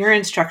getting your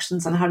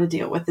instructions on how to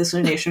deal with this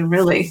lunation,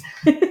 really.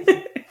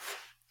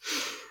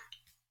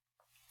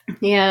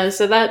 Yeah,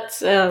 so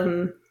that's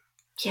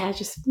yeah,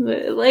 just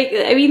like,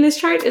 I mean, this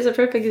chart is a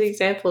perfect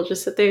example.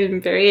 Just sit there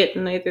and bury it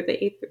in either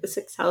the eighth or the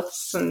sixth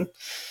house and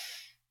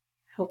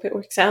hope it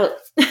works out.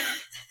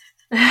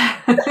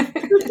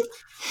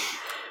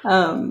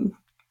 um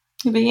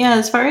but yeah,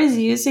 as far as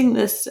using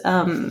this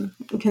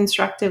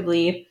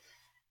constructively,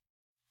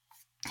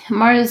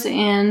 Mars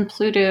and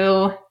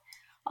Pluto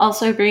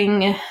also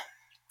bring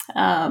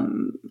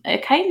a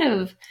kind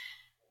of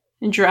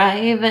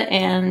drive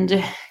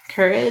and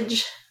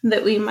courage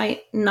that we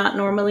might not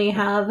normally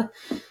have.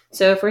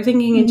 So if we're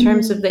thinking in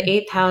terms of the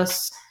eighth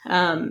house,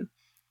 and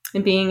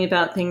being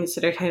about things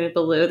that are kind of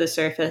below the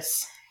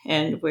surface,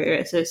 and we're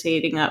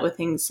associating that with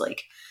things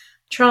like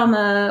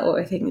trauma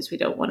or things we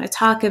don't want to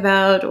talk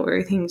about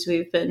or things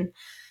we've been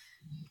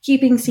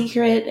keeping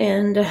secret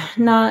and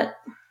not,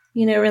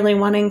 really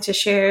wanting to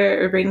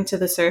share or bring to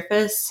the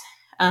surface.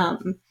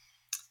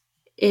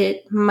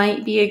 It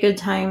might be a good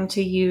time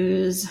to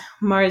use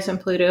Mars and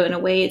Pluto in a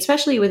way,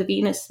 especially with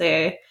Venus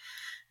there,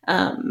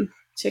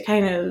 to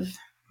kind of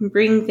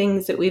bring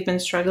things that we've been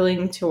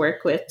struggling to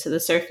work with to the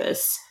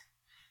surface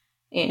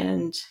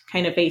and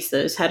kind of face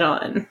those head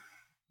on.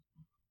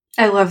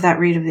 I love that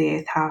read of the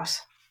eighth house.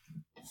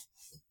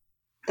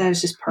 That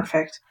is just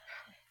perfect.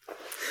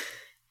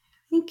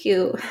 Thank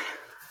you.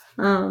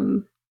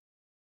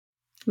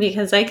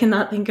 Because I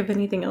cannot think of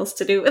anything else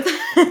to do with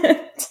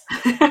it.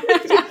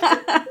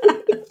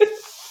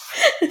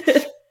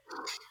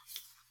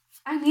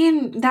 I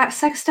mean, that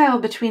sextile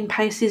between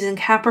Pisces and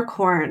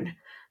Capricorn,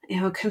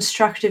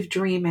 constructive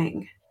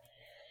dreaming.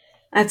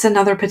 That's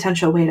another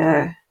potential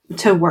way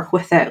to work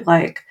with it.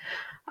 Like,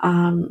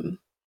 um,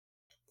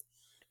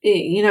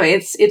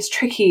 it's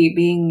tricky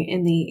being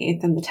in the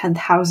eighth and the 10th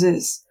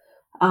houses.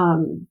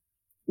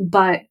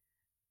 But,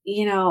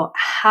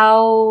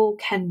 how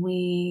can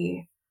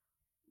we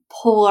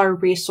pull our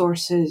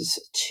resources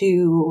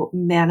to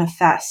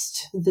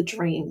manifest the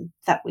dream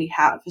that we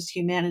have as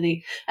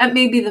humanity? That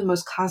may be the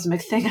most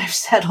cosmic thing I've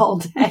said all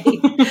day.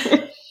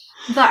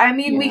 But I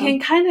mean, we Yeah. can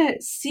kind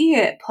of see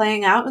it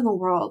playing out in the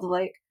world.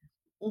 Like,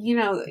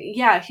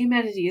 yeah,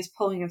 humanity is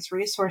pulling its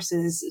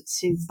resources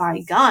to buy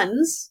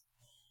guns,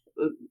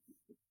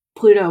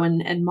 Pluto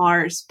and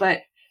Mars, but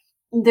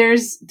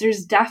there's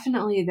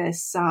definitely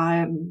this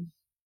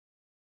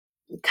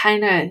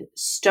kind of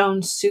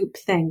stone soup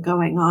thing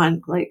going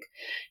on. Like,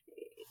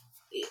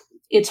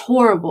 it's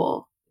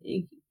horrible.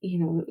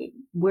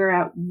 We're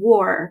at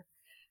war.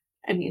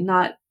 I mean,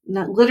 not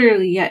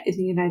literally yet in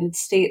the United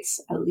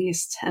States, at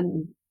least,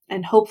 and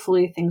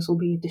hopefully things will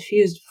be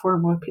diffused before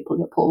more people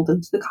get pulled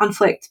into the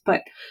conflict.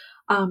 But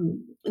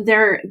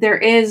there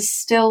is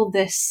still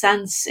this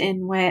sense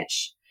in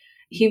which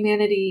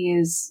humanity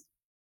is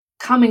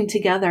coming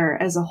together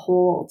as a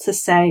whole to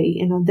say,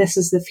 this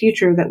is the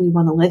future that we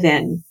want to live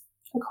in,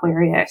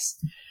 Aquarius,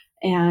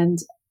 and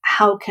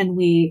how can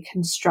we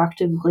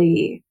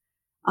constructively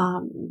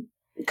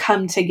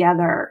come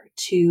together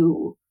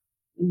to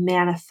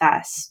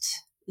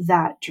manifest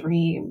that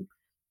dream,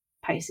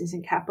 Pisces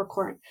and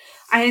Capricorn.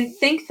 I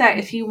think that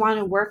if you want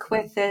to work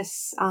with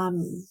this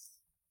lunation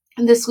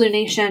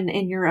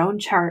in your own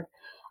chart,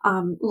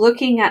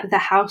 looking at the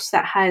house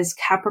that has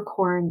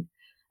Capricorn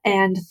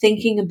and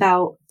thinking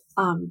about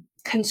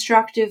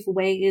constructive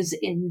ways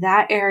in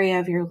that area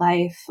of your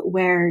life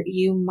where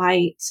you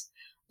might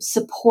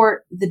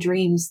support the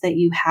dreams that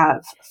you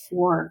have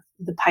for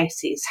the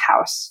Pisces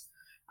house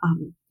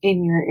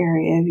in your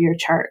area of your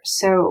chart.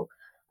 So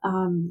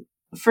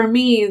for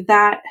me,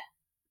 that,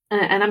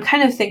 and I'm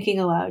kind of thinking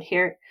aloud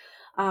here.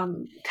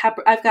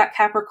 I've got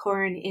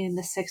Capricorn in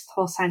the sixth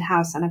whole sign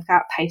house, and I've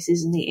got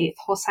Pisces in the eighth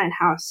whole sign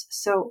house.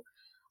 So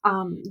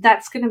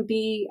that's going to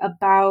be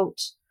about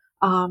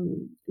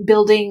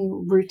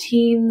building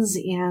routines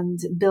and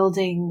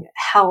building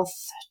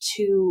health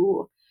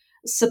to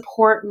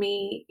support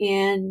me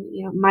in,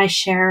 my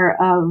share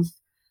of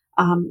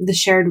the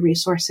shared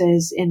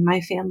resources in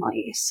my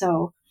family.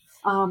 So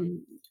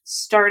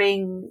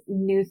starting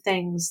new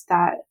things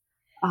that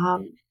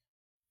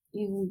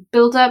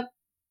build up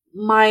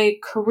my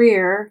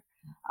career.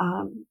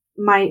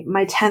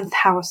 My 10th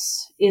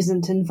house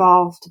isn't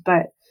involved,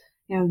 but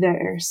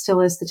there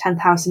still is the 10th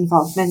house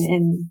involvement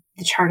in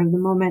the chart of the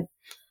moment.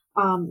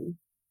 And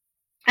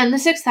the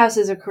sixth house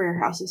is a career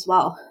house as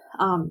well.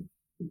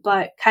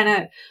 But kind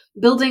of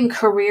building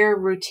career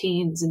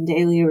routines and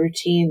daily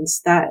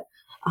routines that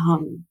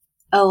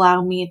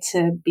allow me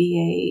to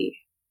be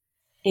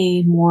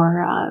a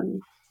more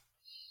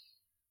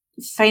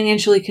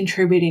financially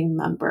contributing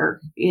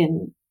member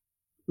in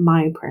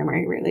my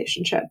primary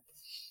relationship.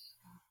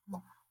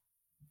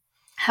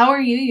 How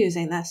are you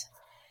using this?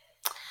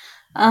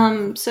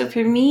 So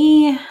for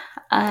me,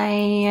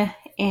 I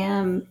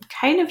am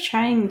kind of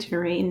trying to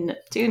rein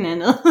Neptune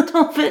in a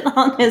little bit,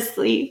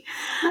 honestly.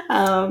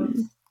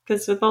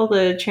 Because with all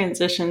the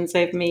transitions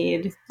I've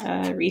made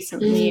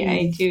recently,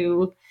 I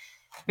do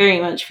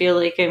very much feel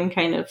like I'm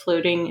kind of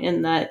floating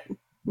in that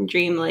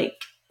dreamlike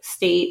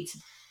state.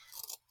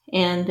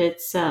 And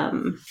it's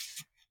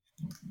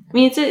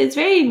it's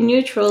very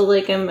neutral.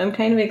 Like I'm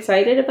kind of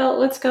excited about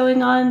what's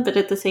going on, but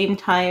at the same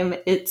time,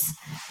 it's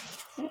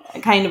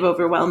kind of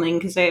overwhelming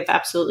because I have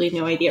absolutely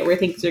no idea where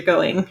things are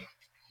going.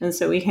 And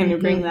so we kind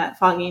of bring that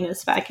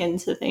fogginess back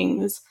into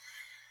things.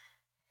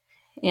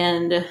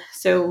 And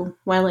so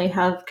while I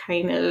have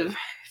kind of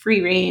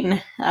free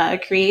reign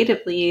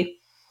creatively,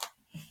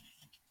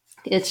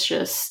 it's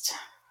just,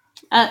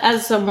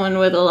 as someone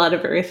with a lot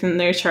of earth in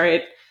their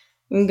chart,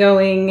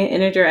 going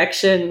in a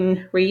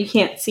direction where you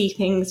can't see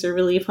things or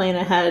really plan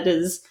ahead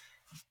is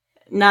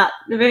not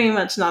very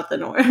much not the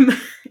norm.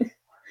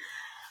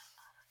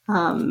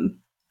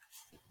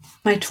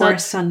 My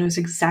Taurus sun knows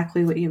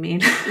exactly what you mean.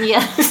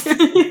 Yes.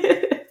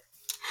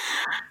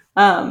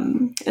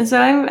 So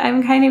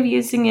I'm kind of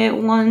using it,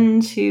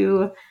 one,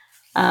 to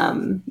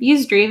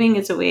use dreaming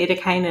as a way to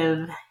kind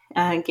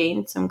of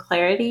gain some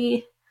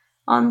clarity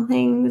on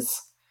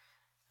things.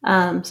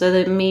 So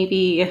that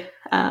maybe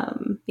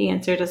the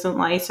answer doesn't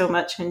lie so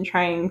much in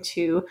trying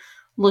to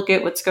look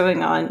at what's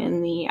going on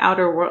in the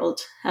outer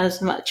world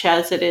as much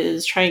as it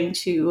is trying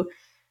to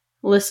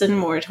listen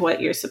more to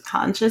what your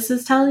subconscious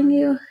is telling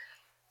you,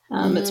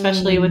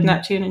 especially with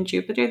Neptune and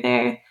Jupiter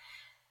there.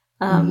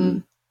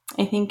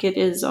 I think it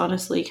is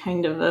honestly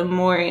kind of a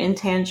more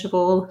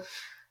intangible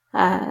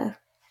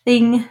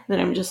thing that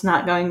I'm just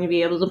not going to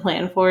be able to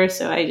plan for,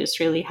 so I just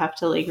really have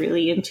to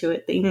really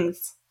intuit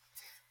things.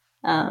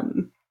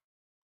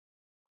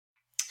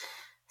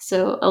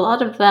 So a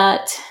lot of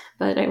that,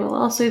 but I will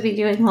also be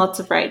doing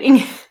lots of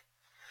writing.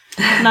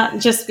 Not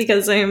just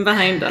because I am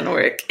behind on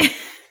work.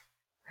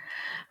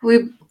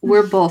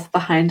 We're both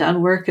behind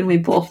on work, and we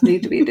both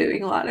need to be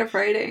doing a lot of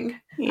writing.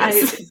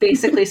 Yes. I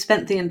basically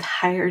spent the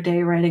entire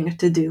day writing a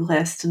to-do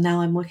list, and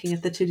now I'm looking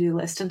at the to-do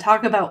list, and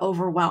talk about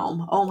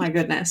overwhelm. Oh my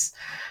goodness.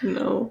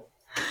 No.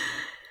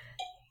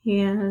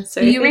 Yeah.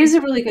 So you raise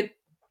a really good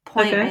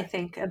point, okay. I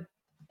think,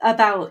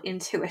 about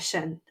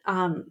intuition.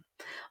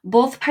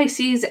 Both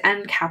Pisces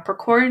and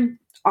Capricorn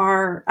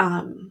are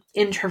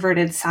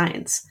introverted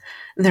signs.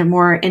 They're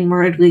more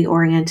inwardly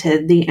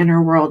oriented. The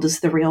inner world is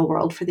the real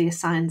world for these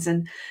signs.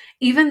 And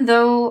even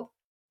though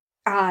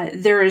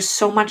there is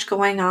so much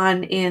going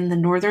on in the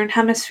northern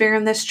hemisphere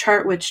in this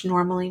chart, which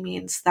normally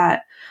means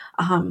that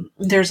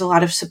there's a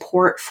lot of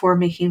support for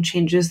making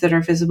changes that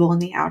are visible in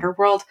the outer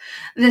world,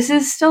 this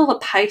is still a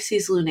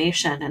Pisces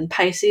lunation, and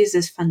Pisces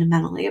is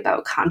fundamentally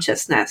about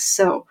consciousness.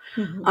 So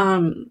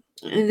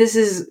this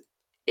is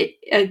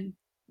a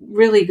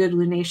really good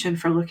lunation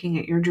for looking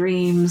at your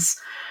dreams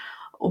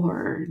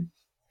or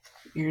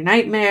your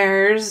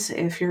nightmares,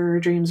 if your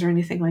dreams are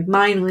anything like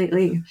mine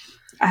lately.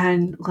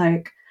 And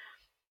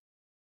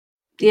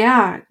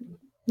yeah,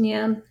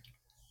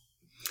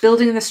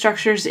 building the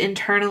structures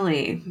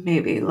internally,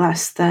 maybe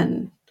less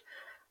than,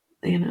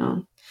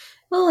 Well,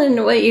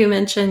 and what you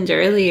mentioned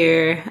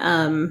earlier,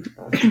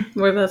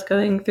 we're both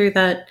going through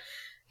that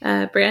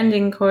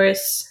branding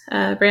course,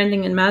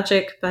 Branding and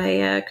Magic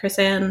by Chris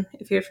Ann,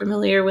 if you're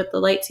familiar with the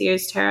Light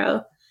Seers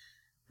Tarot.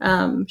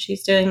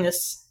 She's doing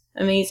this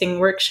amazing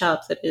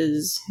workshop that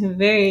is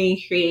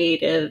very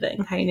creative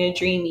and kind of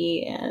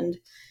dreamy, and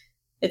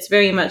it's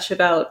very much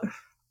about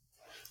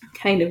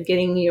kind of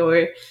getting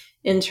your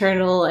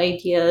internal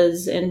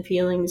ideas and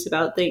feelings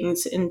about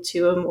things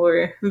into a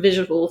more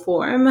visual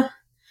form.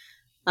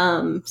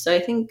 So I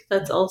think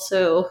that's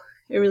also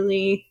a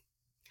really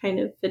kind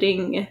of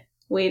fitting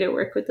way to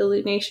work with the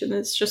lunation.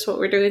 It's just what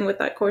we're doing with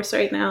that course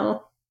right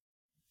now.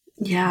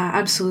 Yeah,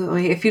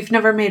 absolutely. If you've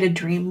never made a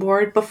dream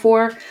board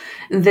before,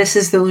 this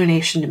is the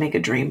lunation to make a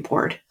dream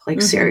board. Like,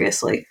 Mm-hmm.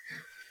 seriously.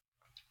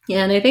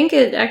 Yeah, and I think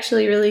it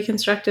actually really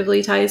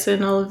constructively ties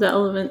in all of the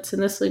elements in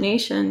this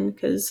lunation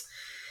because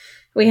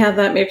we have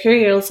that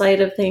mercurial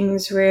side of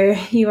things where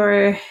you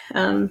are,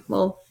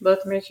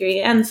 both Mercury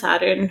and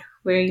Saturn,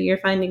 where you're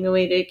finding a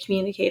way to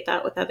communicate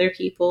that with other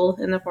people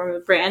in the form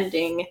of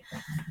branding.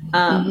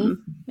 Mm-hmm.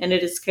 And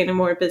it is kind of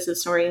more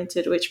business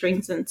oriented, which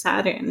brings in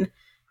Saturn.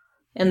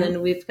 And Yeah.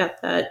 then we've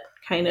got that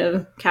kind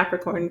of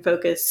Capricorn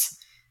focus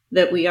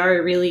that we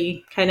are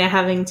really kind of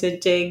having to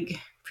dig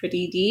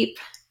pretty deep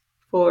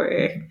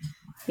for,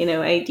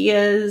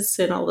 ideas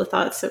and all the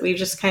thoughts that we've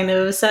just kind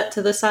of set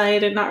to the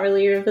side and not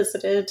really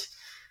revisited. So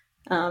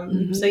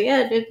Mm-hmm.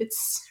 yeah,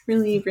 it's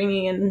really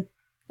bringing in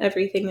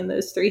everything in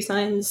those three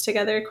signs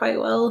together quite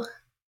well.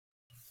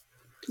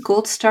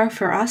 Gold star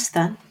for us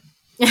then.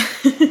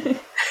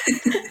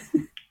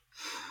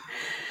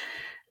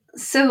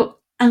 So,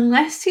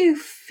 unless you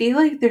feel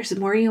like there's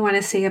more you want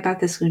to say about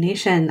this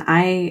lunation,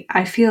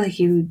 I feel like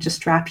you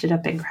just wrapped it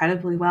up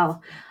incredibly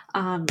well.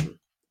 Um,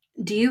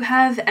 do you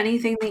have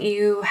anything that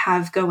you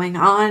have going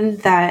on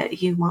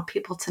that you want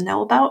people to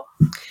know about?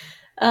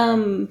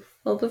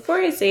 Well, before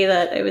I say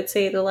that, I would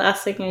say the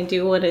last thing I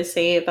do want to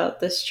say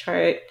about this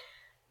chart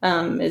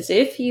is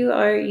if you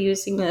are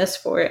using this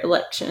for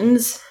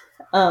elections,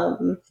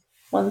 um,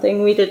 one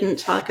thing we didn't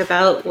talk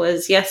about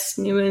was yes,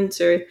 new moons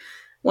are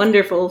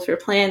wonderful for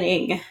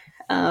planning,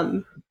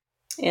 and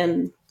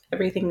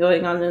everything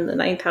going on in the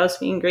ninth house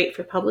being great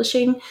for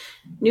publishing.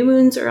 New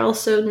moons are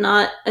also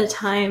not a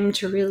time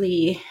to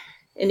really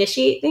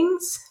initiate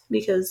things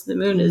because the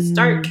moon is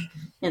dark Mm,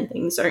 and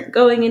things aren't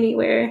going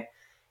anywhere.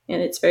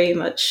 And it's very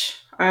much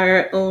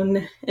our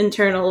own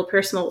internal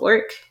personal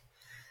work.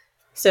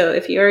 So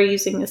if you are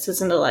using this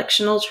as an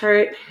electional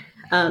chart,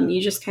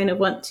 you just kind of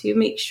want to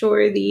make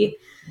sure the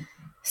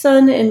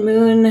sun and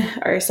moon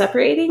are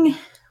separating,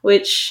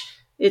 which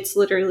it's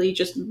literally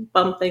just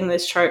bumping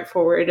this chart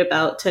forward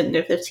about 10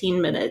 to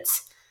 15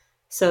 minutes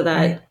so right.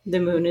 that the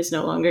moon is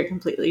no longer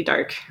completely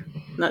dark.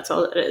 And that's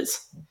all it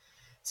is.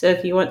 So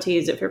if you want to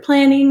use it for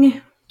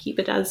planning, keep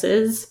it as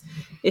is.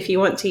 If you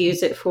want to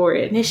use it for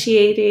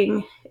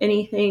initiating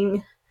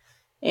anything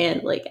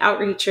and like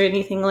outreach or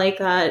anything like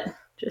that,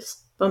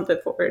 just bump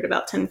it forward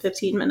about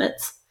 10-15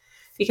 minutes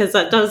because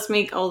that does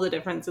make all the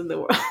difference in the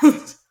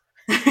world,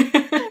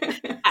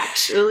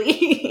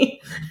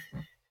 actually.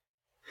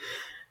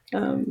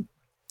 um,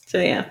 so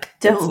yeah,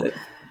 that's don't it.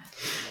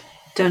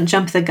 don't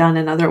jump the gun,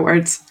 in other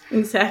words.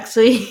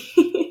 Exactly.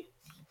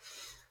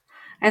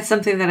 That's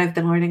something that I've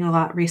been learning a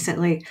lot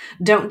recently.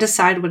 Don't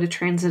decide what a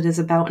transit is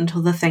about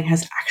until the thing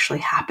has actually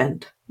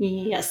happened.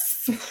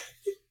 Yes.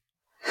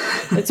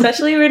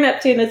 Especially where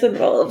Neptune is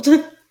involved.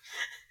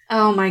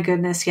 Oh my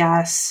goodness,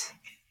 yes.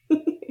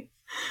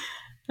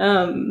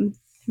 um,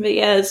 but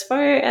yeah, as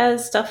far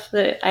as stuff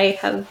that I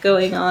have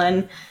going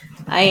on,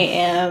 I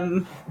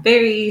am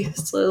very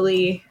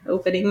slowly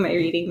opening my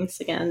readings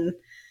again.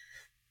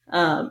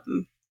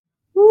 Um,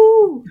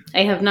 Woo!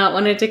 I have not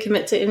wanted to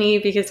commit to any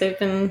because I've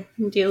been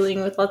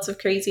dealing with lots of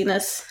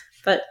craziness,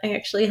 but I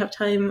actually have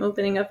time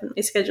opening up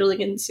my schedule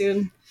again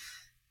soon.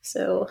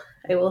 So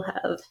I will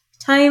have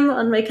time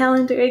on my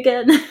calendar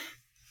again.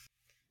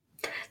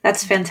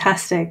 That's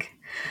fantastic.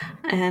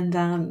 And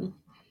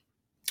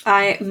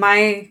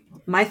I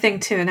my thing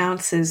to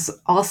announce is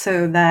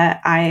also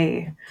that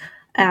I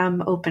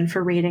am open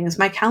for readings.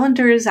 My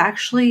calendar is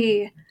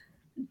actually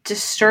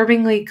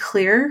disturbingly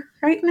clear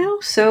right now.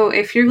 So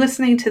if you're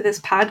listening to this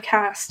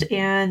podcast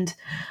and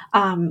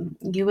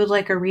you would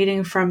like a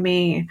reading from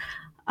me,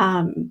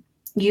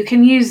 you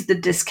can use the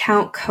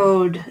discount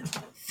code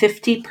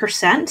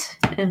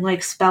 50% and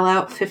like spell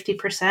out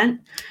 50%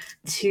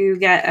 to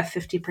get a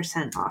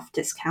 50% off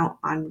discount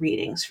on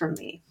readings from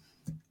me.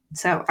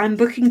 So I'm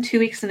booking 2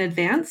 weeks in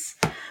advance,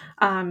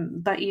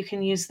 but you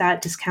can use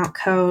that discount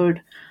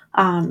code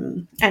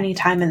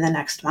anytime in the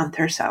next month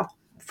or so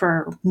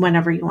for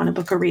whenever you want to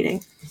book a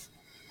reading.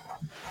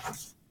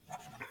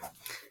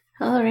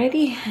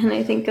 Alrighty, and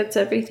I think that's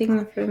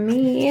everything from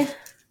me.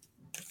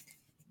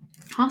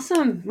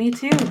 Awesome, me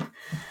too.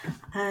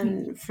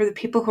 And for the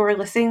people who are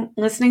listening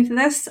to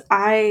this,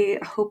 I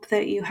hope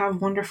that you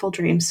have wonderful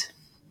dreams.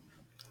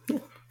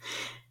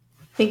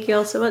 Thank you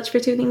all so much for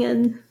tuning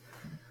in.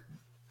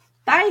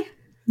 Bye.